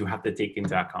all things you have to take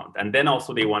into account. And then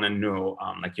also they want to know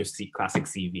like your classic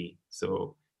CV.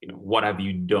 So, what have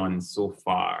you done so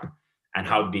far and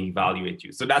how do they evaluate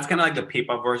you? So that's kind of like the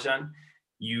paper version.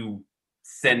 You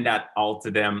send that all to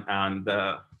them, and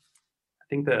I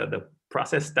think the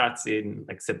process starts in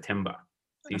like September.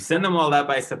 So you send them all that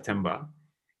by September,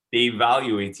 they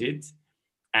evaluate it.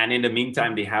 And in the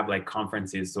meantime, they have like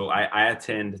conferences. So I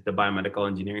attend the Biomedical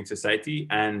Engineering Society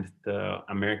and the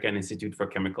American Institute for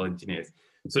Chemical Engineers.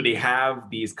 So they have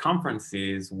these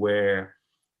conferences where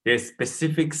there's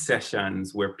specific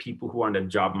sessions where people who are on the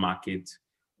job market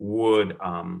would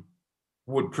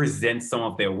present some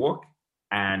of their work,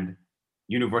 and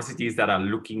universities that are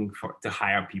looking to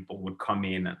hire people would come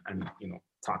in and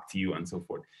talk to you and so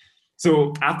forth.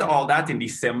 So after all that, in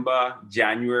December,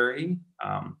 January,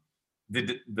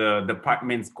 the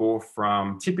departments go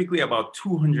from typically about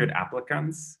 200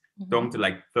 applicants down to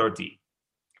like 30.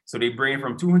 So they bring it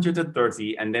from 200 to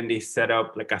 30, and then they set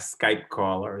up like a Skype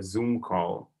call or a Zoom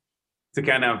call to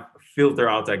kind of filter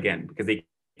out again, because they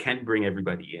can't bring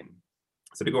everybody in.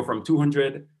 So they go from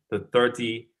 200 to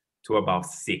 30 to about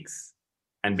 6.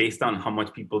 And based on how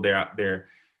much people they're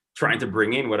trying to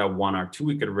bring in, whether 1 or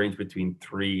 2, it could range between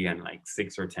 3 and like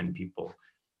 6 or 10 people.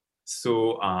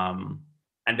 So,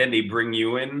 and then they bring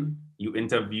you in, you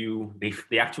interview,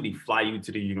 they actually fly you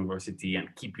to the university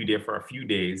and keep you there for a few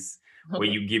days, where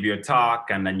you give your talk,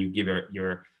 and then you give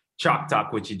your chalk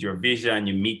talk, which is your vision.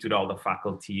 You meet with all the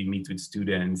faculty, you meet with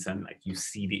students, and like you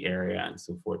see the area and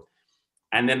so forth.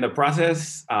 And then the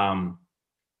process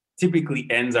typically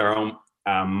ends around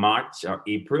March or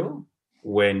April,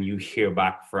 when you hear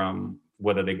back from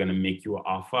whether they're going to make you an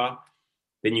offer.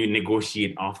 Then you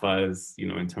negotiate offers,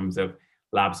 in terms of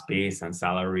lab space and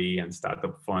salary and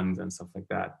startup funds and stuff like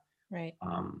that. Right.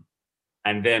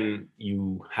 And then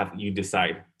you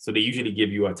decide. So they usually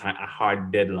give you a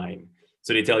hard deadline.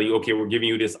 So they tell you, okay, we're giving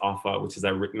you this offer, which is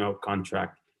a written out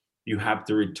contract. You have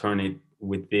to return it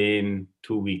within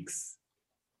 2 weeks.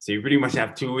 So you pretty much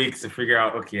have 2 weeks to figure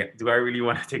out, okay, do I really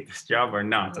want to take this job or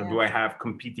not? Yeah. Or do I have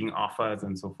competing offers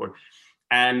and so forth?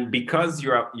 And because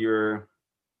you're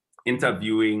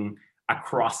interviewing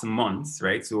across months,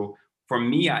 right? So for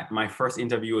me, my first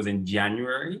interview was in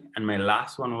January and my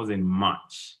last one was in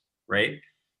March, right?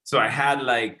 So I had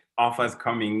like offers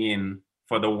coming in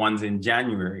for the ones in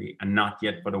January and not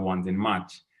yet for the ones in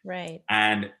March. Right.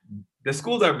 And the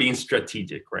schools are being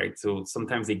strategic, right? So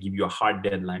sometimes they give you a hard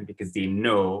deadline because they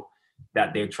know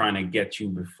that they're trying to get you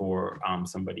before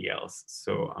somebody else.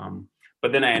 So,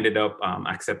 but then I ended up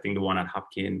accepting the one at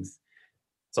Hopkins.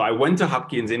 So I went to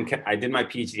Hopkins I did my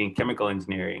PhD in chemical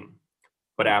engineering,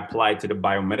 but I applied to the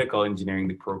biomedical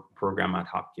engineering program at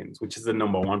Hopkins, which is the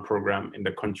 #1 program in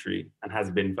the country and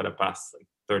has been for the past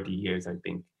 30 years, I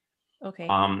think. Okay.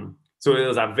 So it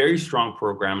was a very strong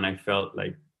program, and I felt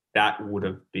like that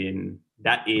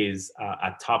is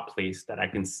a top place that I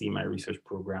can see my research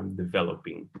program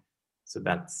developing. So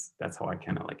that's how I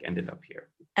kind of like ended up here.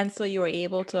 And so you were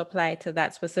able to apply to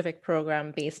that specific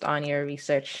program based on your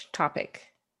research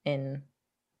topic in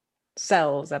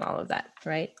cells and all of that,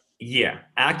 right? Yeah,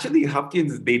 actually,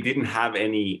 Hopkins, they didn't have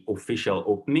any official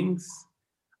openings.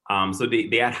 So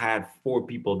they had 4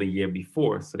 people the year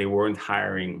before, so they weren't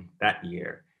hiring that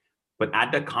year. But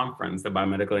at the conference, the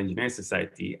Biomedical Engineering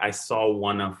Society, I saw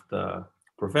one of the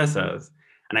professors,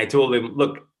 and I told him,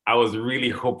 look, I was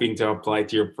really hoping to apply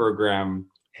to your program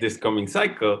this coming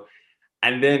cycle.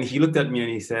 And then he looked at me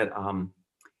and he said,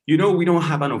 we don't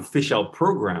have an official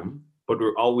program, but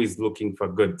we're always looking for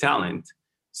good talent.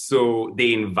 So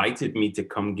they invited me to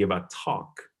come give a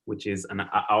talk, which is an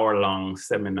hour-long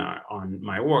seminar on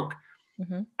my work.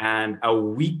 Mm-hmm. And a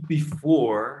week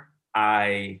before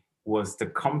I was to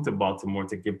come to Baltimore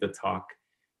to give the talk,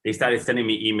 they started sending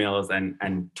me emails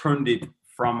and turned it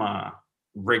from a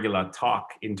regular talk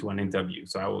into an interview.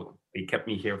 So they kept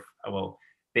me here.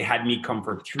 They had me come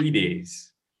for 3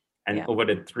 days. And over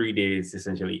the 3 days,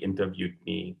 essentially interviewed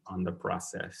me on the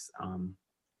process.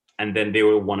 And then they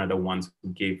were one of the ones who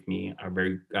gave me a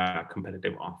very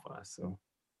competitive offer. So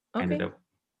I ended up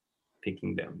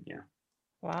picking them. Yeah.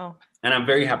 Wow. And I'm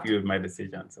very happy with my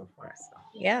decision so far. So.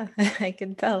 Yeah, I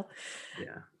can tell.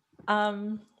 Yeah.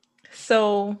 So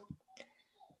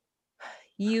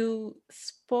you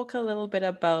spoke a little bit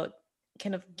about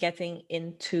kind of getting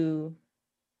into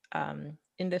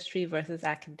industry versus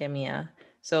academia.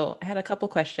 So I had a couple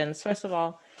questions. First of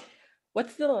all,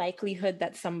 what's the likelihood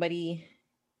that somebody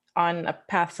on a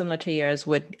path similar to yours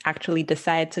would actually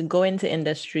decide to go into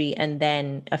industry and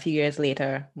then a few years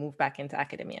later move back into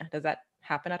academia? Does that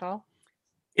happen at all?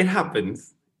 It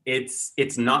happens.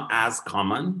 It's not as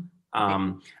common.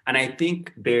 And I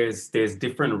think there's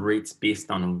different rates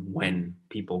based on when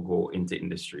people go into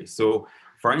industry. So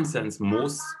for instance,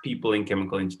 most people in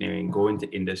chemical engineering go into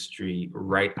industry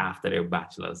right after their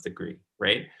bachelor's degree,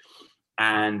 right?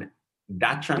 And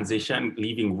that transition,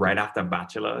 leaving right after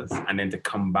bachelor's and then to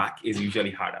come back, is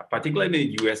usually harder, particularly in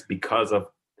the US because of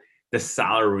the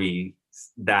salary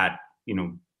that,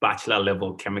 bachelor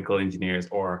level chemical engineers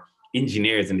or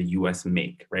engineers in the US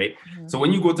make, right? Mm-hmm. So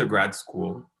when you go to grad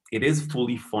school, it is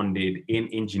fully funded in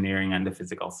engineering and the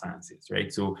physical sciences,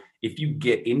 right? So if you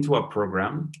get into a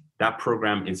program, that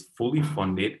program is fully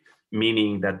funded,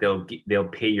 meaning that they'll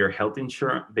pay your health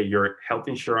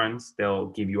insurance, they'll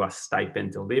give you a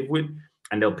stipend to live with,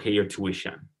 and they'll pay your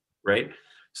tuition, right?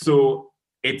 So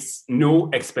it's no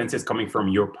expenses coming from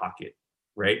your pocket,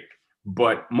 right?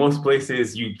 But most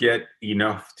places you get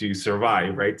enough to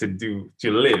survive, right? To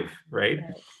live, right?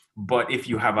 But if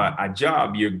you have a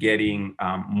job, you're getting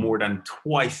more than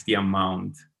twice the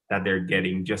amount that they're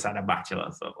getting just at a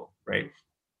bachelor's level, right?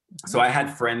 So I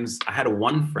had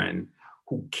one friend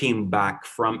who came back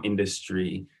from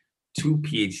industry to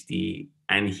PhD,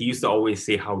 and he used to always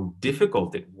say how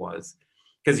difficult it was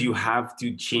because you have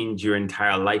to change your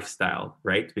entire lifestyle,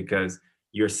 right? Because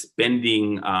your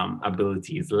spending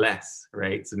ability is less,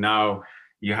 right? So now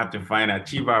you have to find a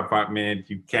cheaper apartment.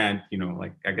 You can't,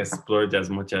 I guess, splurge as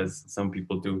much as some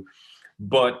people do.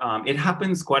 But it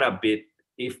happens quite a bit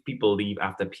if people leave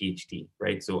after PhD,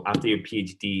 right? So after your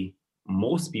PhD,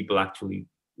 most people actually,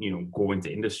 go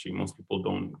into industry. Most people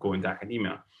don't go into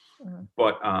academia. Mm-hmm.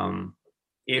 But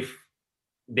if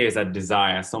there's a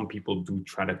desire, some people do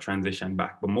try to transition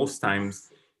back. But most times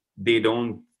they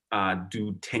don't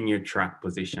do tenure track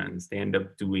positions. They end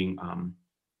up doing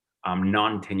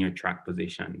non-tenure track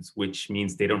positions, which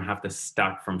means they don't have to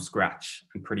start from scratch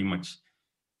and pretty much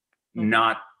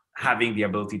not having the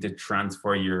ability to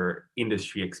transfer your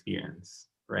industry experience,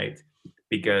 right?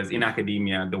 Because in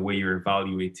academia, the way you're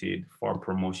evaluated for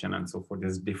promotion and so forth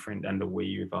is different than the way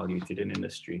you're evaluated in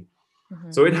industry.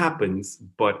 Mm-hmm. So it happens,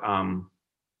 but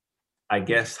I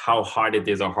guess how hard it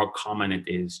is or how common it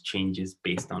is changes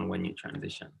based on when you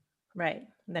transition. Right.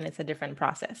 Then it's a different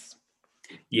process.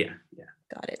 Yeah.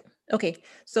 Got it. Okay.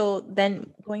 So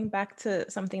then going back to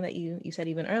something that you said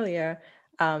even earlier,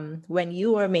 when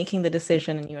you were making the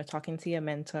decision and you were talking to your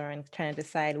mentor and trying to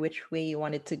decide which way you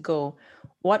wanted to go,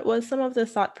 what was some of the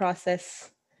thought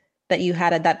process that you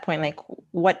had at that point? Like,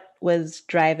 what was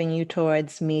driving you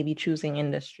towards maybe choosing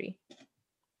industry?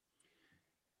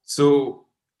 So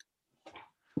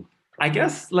I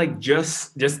guess like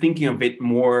just thinking of it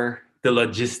more, the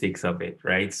logistics of it,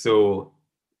 right? So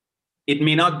it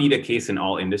may not be the case in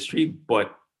all industry, but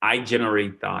I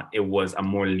generally thought it was a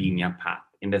more linear path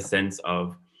in the sense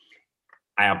of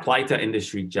I apply to an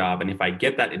industry job, and if I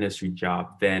get that industry job,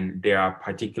 then there are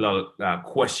particular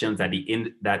questions that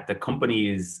the company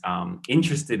is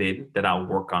interested in that I'll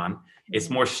work on. It's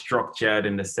more structured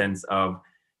in the sense of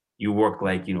you work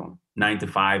like 9 to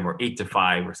 5 or 8 to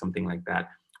 5 or something like that.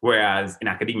 Whereas in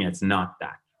academia, it's not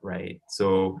that, right?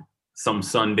 So some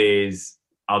Sundays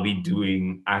I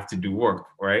have to do work,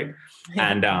 right?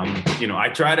 And I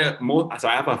try to so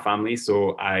I have a family,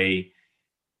 so I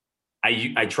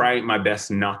try my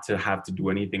best not to have to do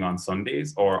anything on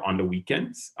Sundays or on the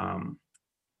weekends,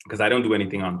 because I don't do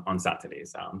anything on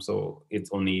Saturdays. So it's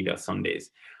only the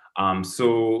Sundays.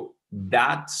 So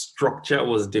that structure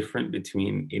was different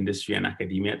between industry and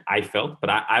academia, I felt, but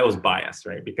I was biased,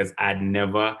 right? Because I'd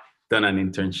never done an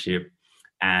internship,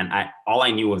 and all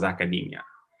I knew was academia.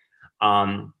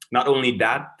 Not only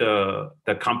that,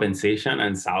 the compensation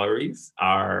and salaries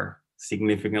are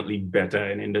significantly better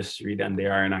in industry than they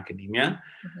are in academia.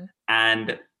 Mm-hmm.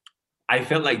 And I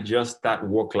felt like just that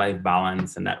work-life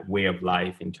balance and that way of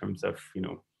life in terms of,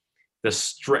 the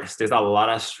stress, there's a lot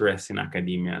of stress in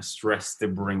academia, stress to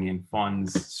bring in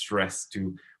funds, stress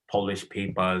to publish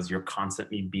papers. You're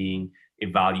constantly being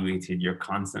evaluated. You're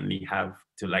constantly have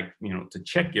to to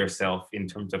check yourself in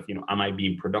terms of, am I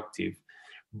being productive?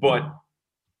 But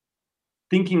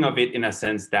thinking of it in a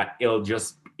sense that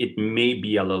it may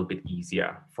be a little bit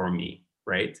easier for me,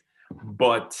 right?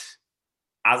 But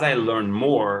as I learn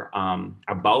more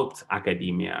about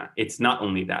academia, it's not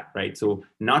only that, right? So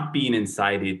not being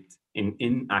inside it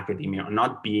in academia, or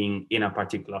not being in a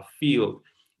particular field,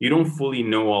 you don't fully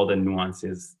know all the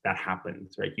nuances that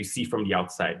happens, right? You see from the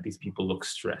outside, these people look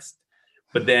stressed,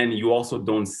 but then you also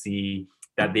don't see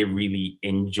that they really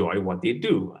enjoy what they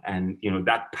do. And,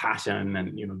 that passion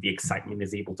and, the excitement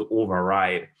is able to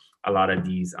override a lot of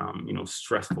these,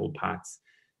 stressful parts.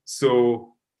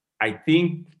 So I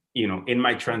think, in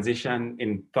my transition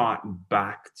in thought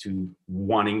back to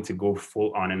wanting to go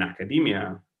full on in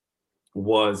academia,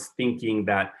 was thinking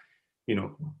that,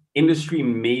 industry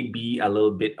may be a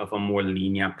little bit of a more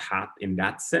linear path in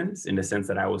that sense, in the sense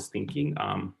that I was thinking,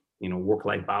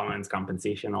 work-life balance,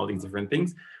 compensation, all these different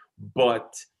things.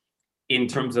 But in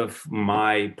terms of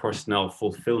my personal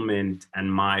fulfillment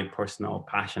and my personal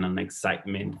passion and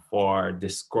excitement for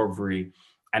discovery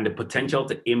and the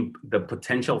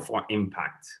potential for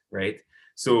impact, right?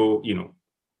 So,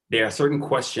 there are certain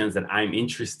questions that I'm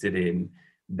interested in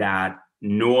that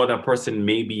no other person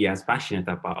may be as passionate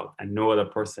about, and no other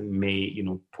person may,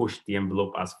 push the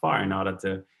envelope as far in order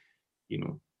to,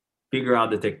 figure out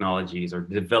the technologies or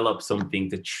develop something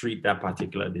to treat that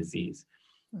particular disease.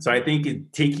 So I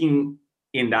think taking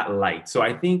in that light. So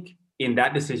I think in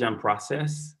that decision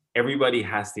process, everybody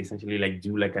has to essentially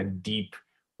do a deep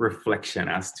reflection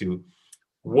as to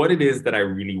what it is that I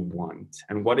really want,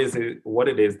 and what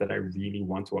it is that I really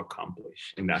want to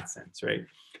accomplish in that sense, right?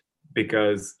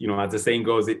 Because, as the saying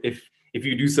goes, if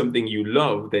you do something you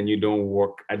love, then you don't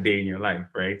work a day in your life,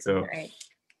 right? So right.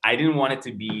 I didn't want it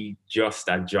to be just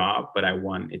a job, but I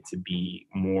want it to be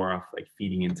more of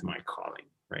feeding into my calling,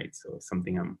 right? So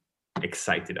something I'm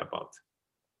excited about.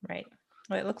 Right.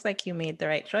 Well, it looks like you made the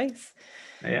right choice.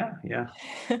 Yeah.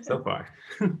 So far.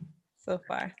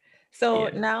 So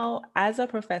now, as a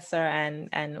professor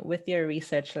and with your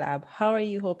research lab, how are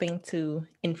you hoping to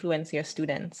influence your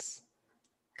students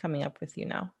coming up with you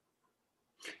now?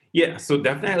 Yeah, so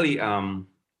definitely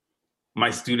my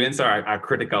students are a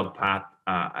critical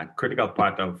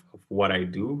part of what I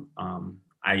do.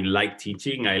 I like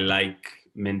teaching, I like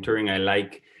mentoring, I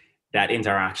like that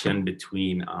interaction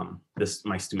between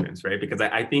my students, right? Because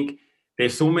I think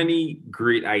there's so many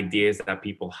great ideas that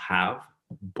people have,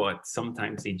 but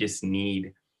sometimes they just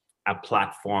need a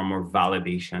platform or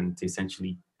validation to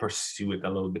essentially pursue it a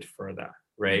little bit further,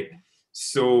 right? Mm-hmm.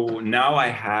 So now I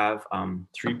have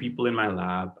 3 people in my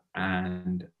lab,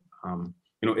 and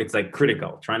it's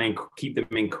critical, trying to keep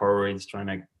them encouraged, trying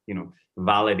to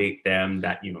validate them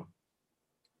that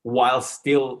while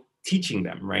still teaching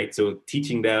them, right? So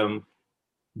teaching them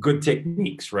good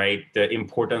techniques, right? The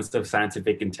importance of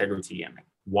scientific integrity and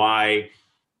why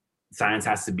science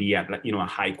has to be at a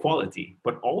high quality,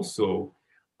 but also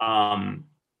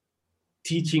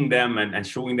teaching them and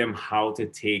showing them how to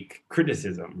take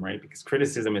criticism, right? Because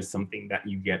criticism is something that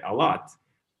you get a lot.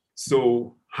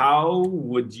 So how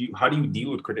do you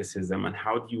deal with criticism, and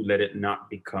how do you let it not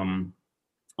become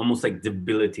almost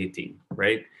debilitating,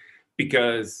 right?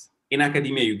 Because in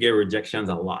academia, you get rejections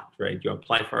a lot, right? You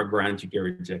apply for a grant, you get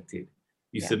rejected.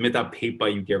 You submit a paper,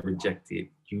 you get rejected.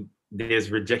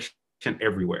 There's rejection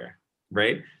everywhere.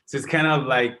 right? So it's kind of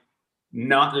like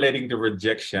not letting the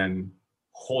rejection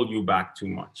hold you back too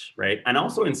much, right? And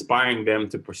also inspiring them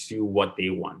to pursue what they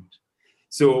want.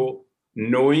 So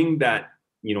knowing that,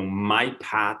 my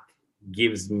path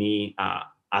gives me a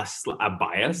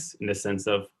bias in the sense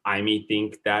of I may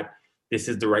think that this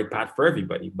is the right path for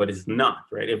everybody, but it's not,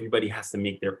 right? Everybody has to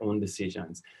make their own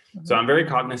decisions. Mm-hmm. So I'm very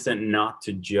cognizant not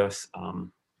to just,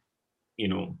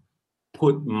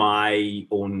 put my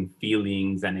own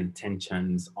feelings and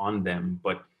intentions on them,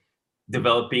 but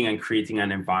developing and creating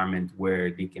an environment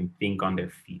where they can think on their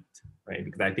feet, right?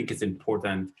 Because I think it's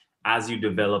important as you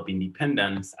develop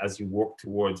independence, as you work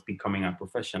towards becoming a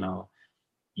professional,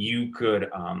 you could,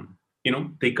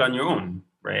 think on your own,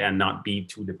 right? And not be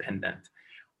too dependent.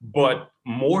 But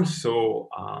more so,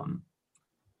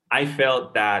 I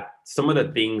felt that some of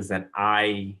the things that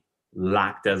I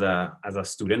lacked as a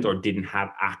student, or didn't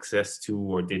have access to,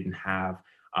 or didn't have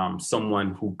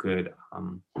someone who could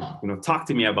talk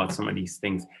to me about some of these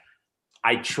things,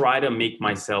 I try to make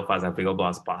myself as available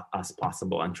as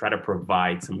possible, and try to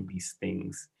provide some of these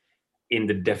things in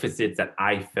the deficits that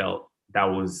I felt that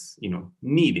was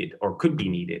needed or could be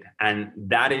needed. And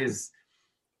that is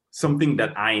something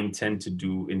that I intend to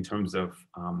do in terms of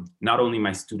not only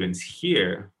my students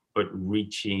here, but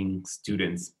reaching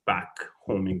students back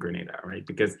home in Grenada, right?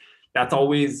 Because that's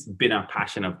always been a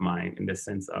passion of mine, in the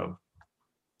sense of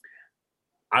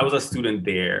I was a student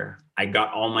there. I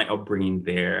got all my upbringing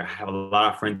there. I have a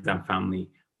lot of friends and family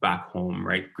back home,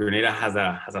 right? Grenada has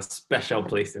a special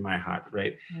place in my heart,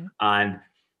 right? Mm-hmm. And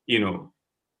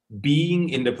being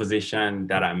in the position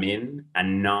that I'm in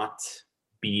and not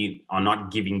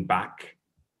giving back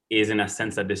is, in a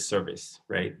sense, a disservice,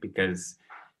 right? Because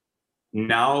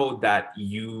now that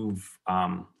you've,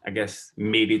 I guess,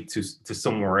 made it to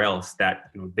somewhere else,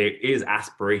 that there is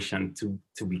aspiration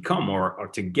to become or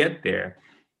to get there,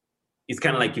 it's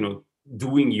kind of like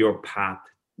doing your path,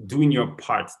 doing your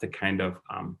part to kind of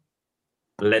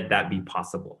let that be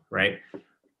possible, right?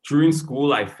 During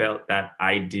school, I felt that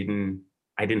I didn't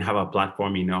have a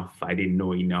platform enough. I didn't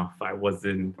know enough. I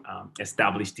wasn't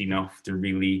established enough to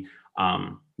really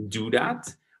do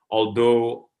that.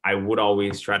 Although I would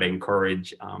always try to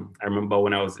encourage. I remember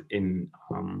when I was doing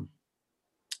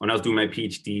my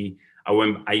PhD,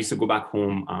 I used to go back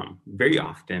home very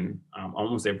often,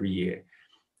 almost every year.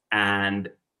 And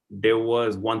there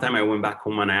was one time I went back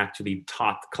home and I actually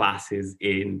taught classes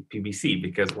in PBC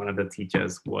because one of the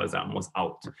teachers was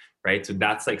out, right? So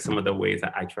that's like some of the ways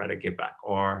that I try to give back,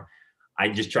 or I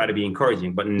just try to be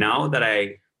encouraging. But now that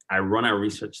I run a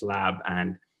research lab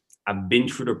and I've been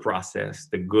through the process,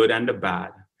 the good and the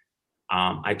bad,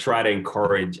 I try to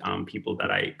encourage people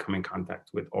that I come in contact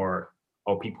with, or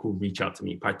people who reach out to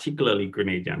me, particularly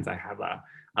Grenadians. I have a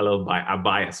little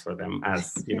bias for them,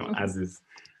 as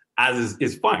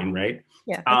is fine, right?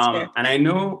 Yeah, that's fair. And I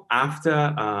know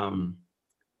after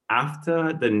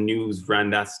the news ran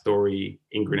that story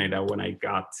in Grenada when I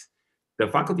got the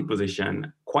faculty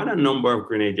position, quite a number of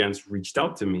Grenadians reached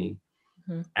out to me.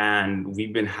 Mm-hmm. And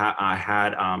we've been I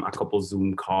had a couple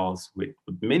Zoom calls with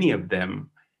many of them,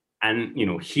 and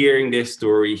hearing their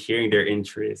story, hearing their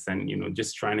interests, and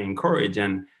just trying to encourage.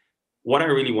 And what I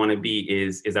really want to be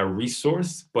is a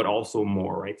resource, but also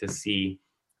more, right? To see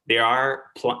there are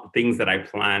things that I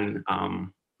plan,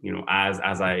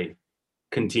 as I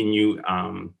continue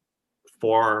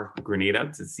for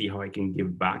Grenada, to see how I can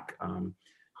give back.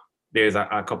 There's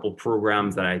a couple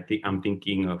programs that I'm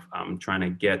thinking of trying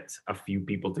to get a few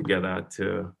people together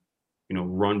to,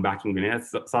 run back in Grenada.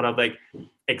 So, sort of like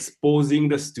exposing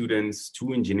the students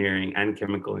to engineering and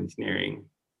chemical engineering,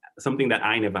 something that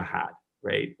I never had,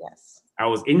 right? Yes. I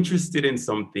was interested in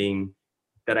something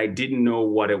that I didn't know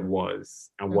what it was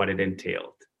and what it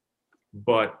entailed.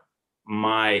 But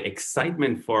my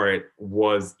excitement for it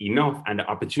was enough, and the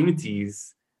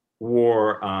opportunities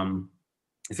were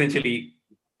essentially,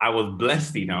 I was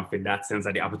blessed enough in that sense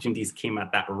that the opportunities came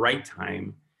at that right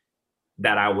time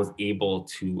that I was able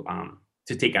to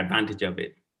take advantage of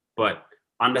it. But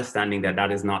understanding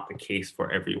that is not the case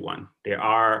for everyone.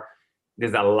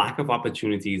 There's a lack of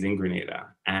opportunities in Grenada,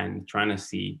 and trying to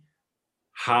see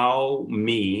how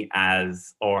we, I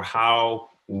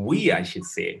should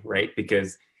say, right?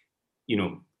 Because,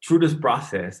 through this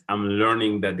process, I'm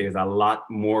learning that there's a lot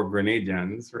more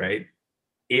Grenadians, right,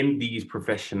 in these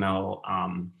professional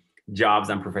jobs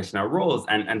and professional roles.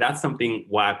 And that's something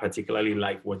why I particularly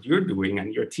like what you're doing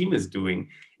and your team is doing,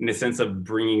 in the sense of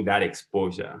bringing that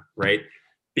exposure, right?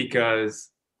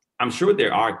 Because I'm sure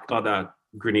there are other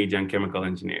Grenadian chemical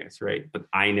engineers, right? But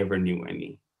I never knew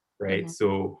any, right? Mm-hmm.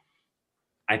 So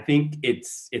I think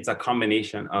it's a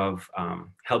combination of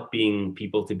helping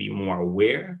people to be more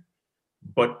aware,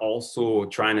 but also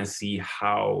trying to see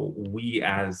how we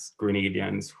as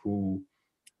Grenadians who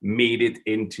made it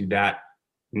into that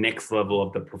next level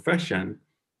of the profession,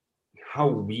 how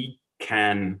we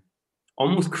can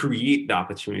almost create the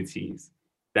opportunities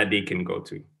that they can go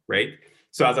to, right?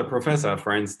 So as a professor,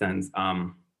 for instance,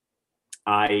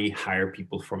 I hire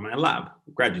people for my lab,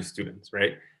 graduate students,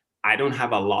 right? I don't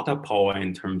have a lot of power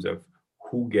in terms of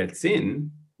who gets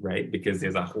in, right? Because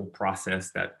there's a whole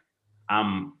process that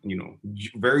I'm,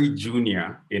 very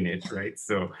junior in it, right?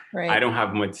 So I Right. don't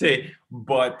have much say.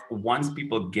 But once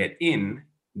people get in,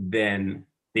 then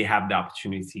they have the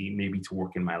opportunity maybe to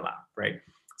work in my lab, right?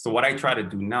 So what I try to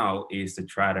do now is to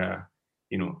try to,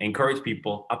 encourage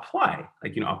people apply,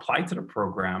 apply to the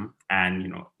program, and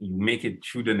you make it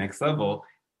through the next level.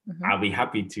 Mm-hmm. I'll be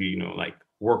happy to,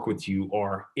 work with you, or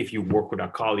if you work with a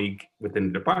colleague within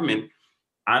the department,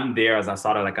 I'm there as a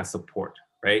sort of like a support,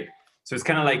 right? So it's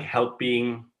kind of like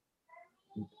helping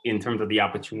in terms of the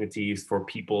opportunities for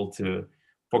people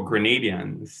for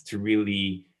Grenadians to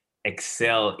really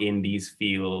excel in these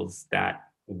fields that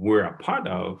we're a part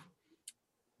of,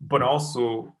 but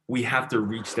also we have to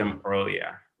reach them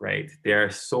earlier, right? There are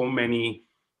so many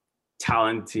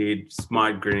talented,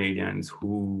 smart Grenadians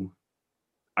who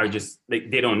are just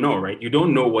like, they don't know, right? You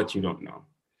don't know what you don't know.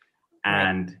 Right.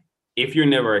 And if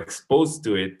you're never exposed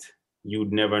to it,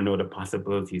 you'd never know the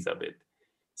possibilities of it.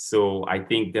 So I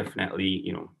think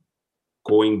definitely,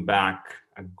 going back,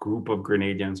 a group of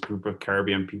Grenadians, group of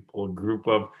Caribbean people, group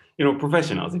of,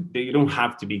 professionals. You don't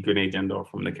have to be Grenadian or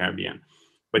from the Caribbean,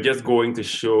 but just going to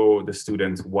show the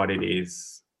students what it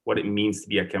is, what it means to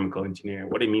be a chemical engineer,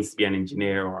 what it means to be an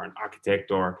engineer or an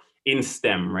architect or in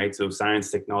STEM, right? So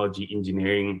science, technology,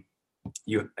 engineering,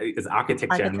 it's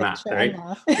architecture and math, Architecture and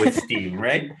right? math. With STEAM,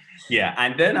 right? Yeah.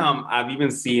 And then I've even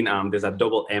seen there's a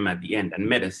double M at the end, and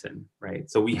medicine, right?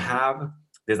 So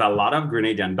there's a lot of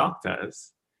Grenadian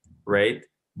doctors, right?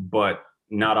 But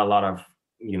not a lot of,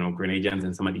 Grenadians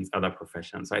in some of these other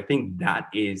professions. So I think that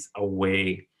is a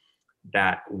way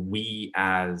that we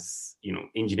as,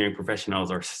 engineering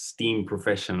professionals or STEAM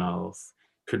professionals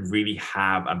could really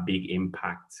have a big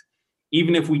impact,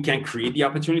 even if we can create the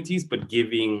opportunities, but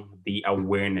giving the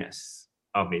awareness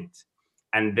of it.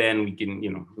 And then we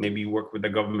can, maybe work with the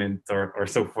government or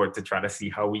so forth to try to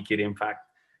see how we could impact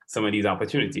some of these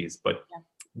opportunities. But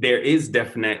there is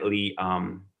definitely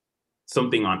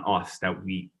something on us that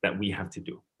we have to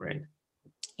do, right?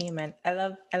 Amen. I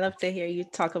love to hear you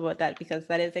talk about that, because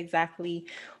that is exactly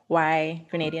why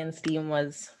Grenadian STEAM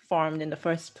was formed in the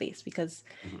first place. Because,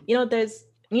 Mm-hmm. there's,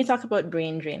 when you talk about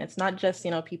brain drain, it's not just,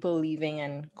 people leaving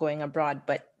and going abroad,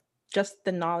 but just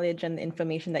the knowledge and the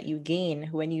information that you gain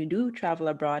when you do travel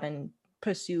abroad and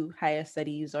pursue higher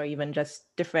studies or even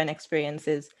just different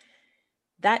experiences.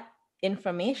 That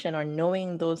information, or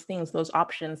knowing those things, those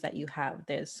options that you have,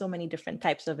 there's so many different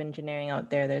types of engineering out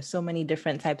there, there's so many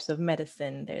different types of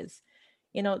medicine, there's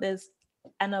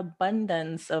an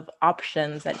abundance of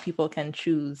options that people can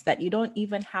choose, that you don't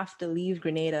even have to leave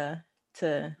Grenada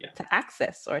to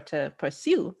access or to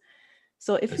pursue.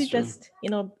 So if That's you true. just,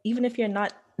 even if you're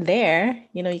not there,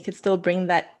 you could still bring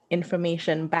that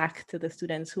information back to the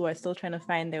students who are still trying to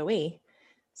find their way,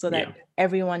 so that Yeah.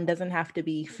 everyone doesn't have to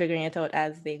be figuring it out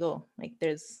as they go. Like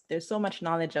there's so much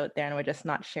knowledge out there, and we're just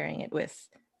not sharing it with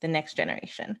the next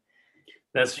generation.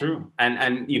 That's true.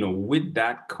 And with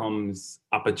that comes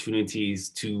opportunities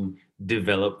to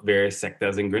develop various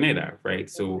sectors in Grenada, right?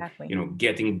 So, Exactly.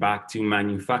 getting back to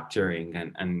manufacturing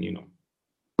and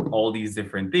all these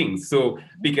different things. So,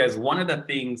 because one of the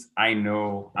things I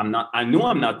know I'm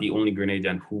not the only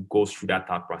Grenadian who goes through that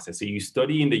thought process. So you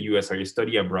study in the US or you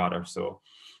study abroad or so.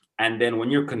 And then when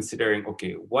you're considering,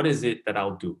 okay, what is it that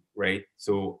I'll do, right?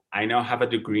 So I now have a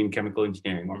degree in chemical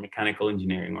engineering or mechanical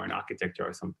engineering or in architecture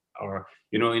or some, or,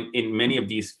 in many of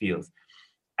these fields.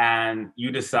 And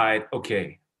you decide,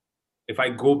 okay, if I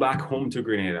go back home to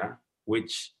Grenada,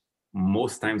 which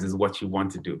most times is what you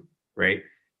want to do, right?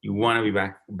 You want to be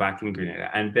back in Grenada.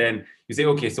 And then you say,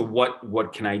 okay, so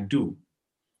what can I do?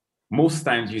 Most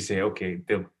times you say, okay,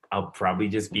 I'll probably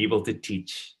just be able to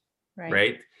teach,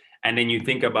 right? And then you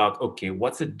think about, okay,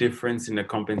 what's the difference in the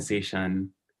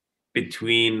compensation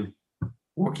between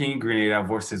working in Grenada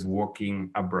versus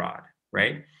working abroad,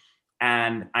 right?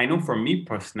 And I know for me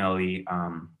personally,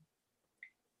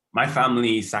 my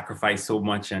family sacrificed so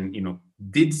much and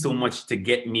did so much to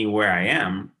get me where I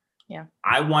am. Yeah.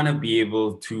 I want to be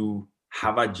able to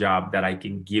have a job that I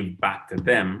can give back to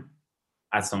them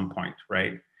at some point,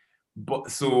 right?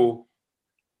 But so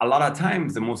a lot of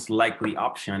times the most likely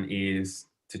option is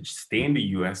to stay in the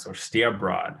US or stay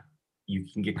abroad, you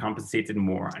can get compensated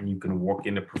more and you can work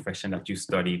in the profession that you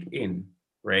studied in,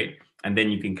 right? And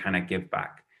then you can kind of give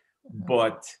back.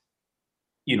 But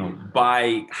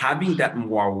by having that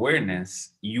more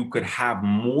awareness, you could have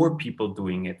more people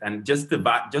doing it. And just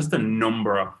the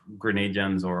number of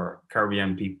Grenadians or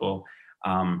Caribbean people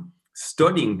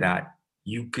studying that,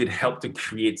 you could help to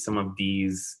create some of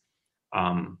these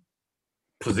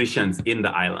positions in the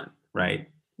island, right?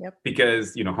 Yep.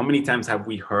 Because, how many times have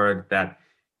we heard that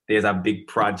there's a big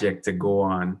project to go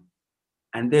on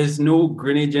and there's no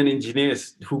Grenadian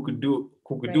engineers who could do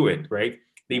it, right?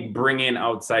 They bring in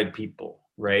outside people,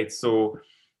 right? So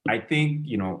I think,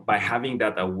 by having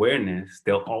that awareness,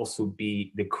 there'll also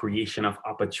be the creation of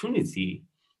opportunity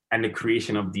and the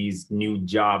creation of these new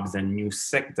jobs and new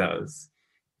sectors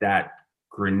that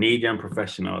Grenadian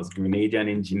professionals, Grenadian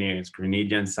engineers,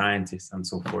 Grenadian scientists, and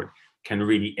so forth can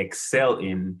really excel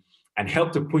in and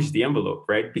help to push the envelope,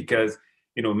 right? Because,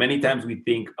 many times we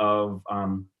think of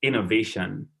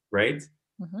innovation, right?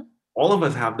 Mm-hmm. All of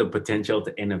us have the potential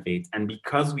to innovate. And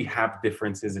because we have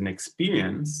differences in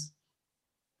experience,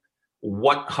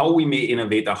 how we may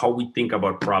innovate or how we think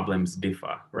about problems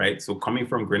differ, right? So coming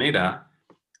from Grenada,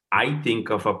 I think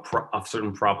of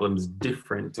certain problems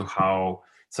different to how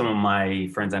some of my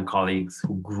friends and colleagues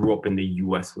who grew up in the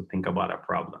US would think about a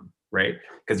problem, right?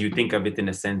 Because you think of it in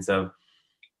the sense of,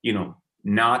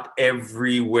 not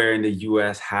everywhere in the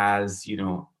US has,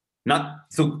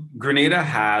 so Grenada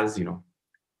has,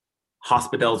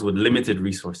 hospitals with limited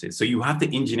resources. So you have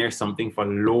to engineer something for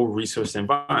low resource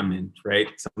environment, right?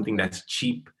 Something that's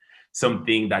cheap,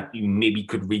 something that you maybe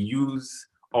could reuse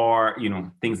or,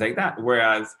 things like that.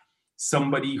 Whereas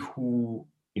somebody who,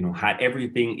 had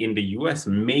everything in the US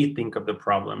may think of the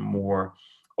problem more,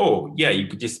 oh yeah, you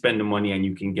could just spend the money and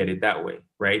you can get it that way,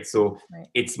 right? So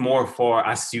It's more for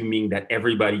assuming that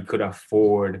everybody could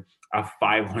afford a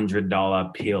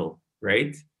 $500 pill,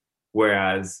 right?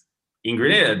 Whereas in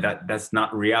Grenada, that's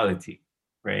not reality,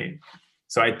 right?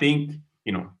 So I think,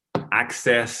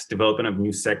 access, development of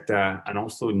new sector, and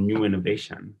also new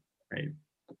innovation, right?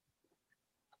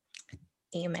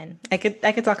 Amen. I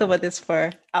could talk about this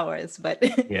for hours, but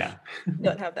yeah,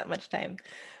 don't have that much time.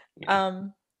 Yeah.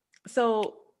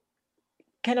 So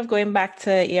kind of going back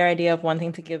to your idea of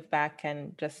wanting to give back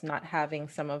and just not having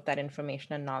some of that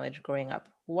information and knowledge growing up,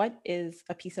 what is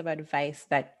a piece of advice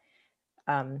that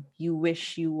you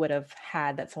wish you would have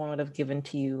had that someone would have given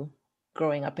to you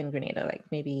growing up in Grenada, like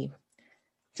maybe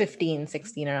 15,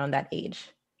 16, around that age?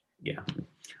 Yeah.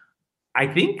 I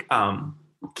think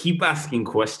keep asking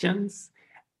questions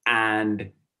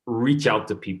and reach out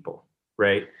to people,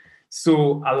 right?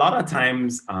 So a lot of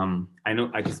times, I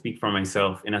know I can speak for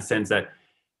myself in a sense that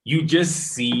you just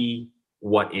see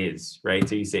what is, right?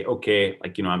 So you say, okay,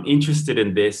 I'm interested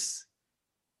in this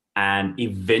and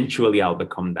eventually I'll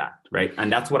become that, right?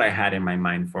 And that's what I had in my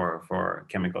mind for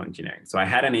chemical engineering. So I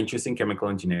had an interest in chemical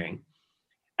engineering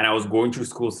and I was going through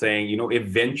school saying,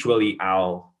 eventually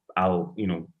I'll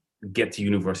get to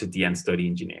university and study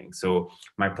engineering. So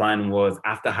my plan was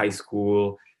after high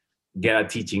school, get a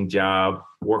teaching job,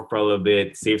 work for a little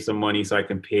bit, save some money so I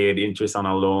can pay the interest on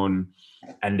a loan,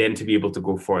 and then to be able to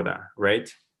go further, right?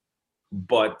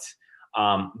 But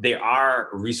there are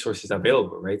resources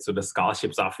available, right? So the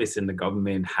scholarships office in the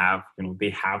government they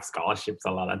have scholarships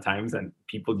a lot of times and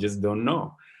people just don't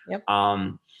know. Yep.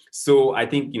 So I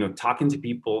think, talking to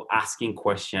people, asking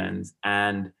questions,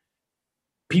 and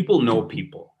people know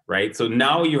people, right? So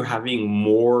now you're having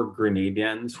more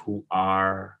Grenadians who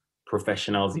are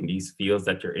professionals in these fields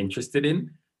that you're interested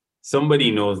in.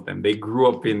 Somebody knows them. They grew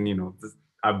up in,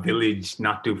 a village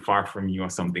not too far from you or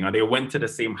something, or they went to the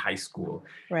same high school.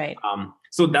 Right.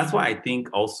 So that's why I think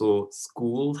also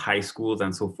schools, high schools,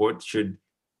 and so forth should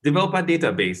develop a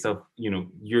database of,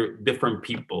 your different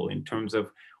people in terms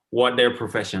of what their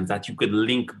professions, that you could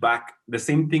link back the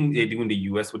same thing they do in the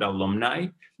US with alumni,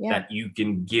 that you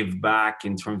can give back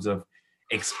in terms of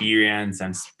experience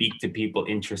and speak to people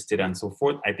interested and so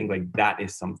forth. I think that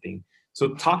is something.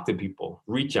 So talk to people,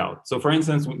 reach out. So for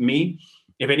instance, with me,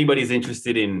 if anybody's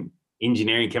interested in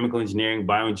engineering, chemical engineering,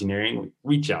 bioengineering,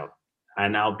 reach out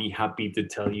and I'll be happy to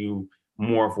tell you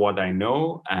more of what I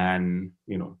know and,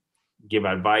 give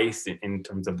advice in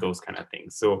terms of those kind of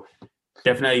things. So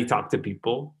definitely talk to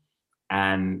people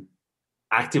and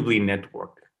actively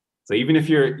network. So even if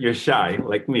you're shy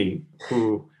like me,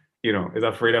 who is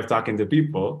afraid of talking to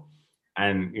people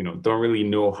and don't really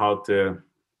know how to,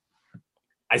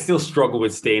 I still struggle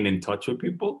with staying in touch with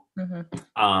people. Mm-hmm.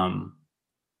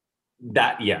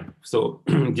 So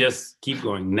just keep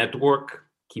going, network,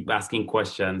 keep asking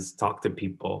questions, talk to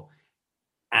people,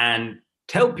 and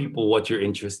tell people what you're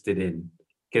interested in.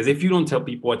 Because if you don't tell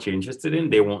people what you're interested in,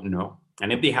 they won't know.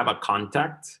 And if they have a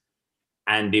contact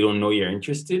and they don't know you're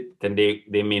interested, then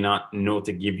they may not know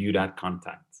to give you that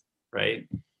contact, right?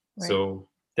 So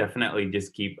definitely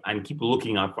just keep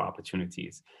looking out for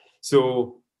opportunities.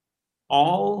 So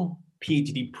all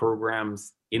PhD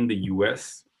programs in the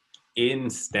US in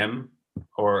STEM,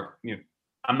 or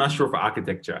I'm not sure for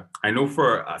architecture. I know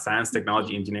for science,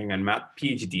 technology, engineering, and math,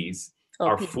 PhDs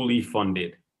are fully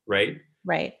funded, right?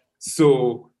 Right.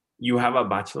 So you have a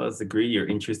bachelor's degree, you're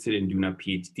interested in doing a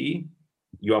PhD,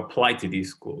 you apply to these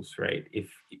schools, right?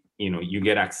 If you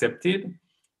get accepted,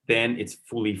 then it's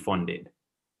fully funded,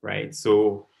 right?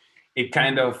 So it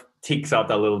kind of takes out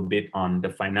a little bit on the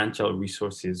financial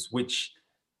resources, which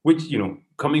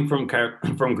coming from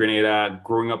Grenada,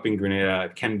 growing up in Grenada,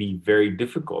 can be very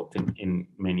difficult in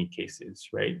many cases,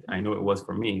 right? I know it was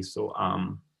for me. So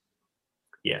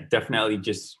definitely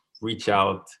just reach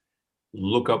out,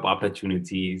 look up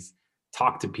opportunities,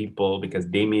 talk to people because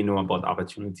they may know about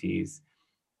opportunities.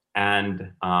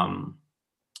 And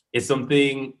it's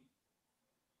something,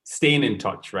 staying in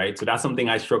touch, right? So that's something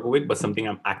I struggle with, but something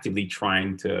I'm actively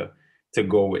trying to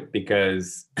go with,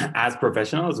 because as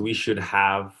professionals, we should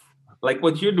have, like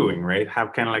what you're doing, right?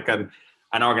 Have kind of like an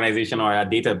organization or a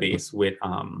database with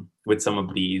some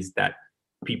of these that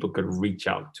people could reach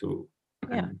out to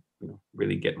and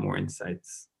really get more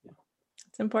insights.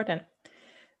 It's important.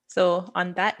 So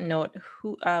on that note,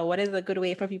 what is a good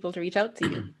way for people to reach out to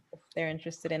you if they're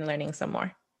interested in learning some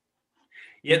more?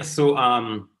 Yeah, so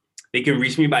they can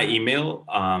reach me by email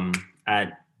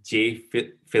at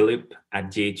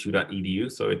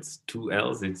jphillip@jhu.edu. So it's 2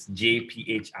 L's. It's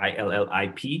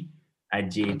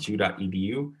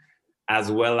jphillip@jhu.edu.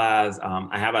 As well as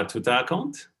I have a Twitter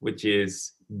account, which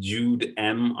is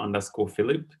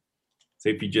JudeM_Phillip. So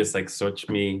if you just search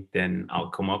me, then I'll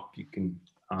come up. You can,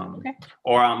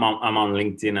 or I'm on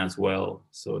LinkedIn as well.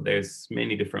 So there's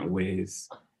many different ways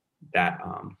that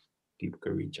people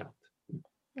can reach out.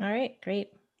 All right,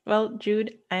 great. Well,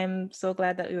 Jude, I'm so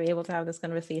glad that we were able to have this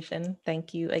conversation.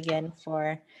 Thank you again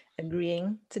for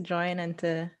agreeing to join and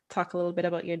to talk a little bit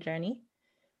about your journey.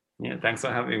 Yeah, thanks for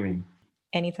having me.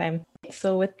 Anytime.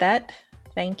 So with that,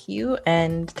 thank you.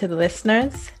 And to the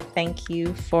listeners, thank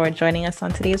you for joining us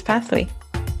on today's Pathway.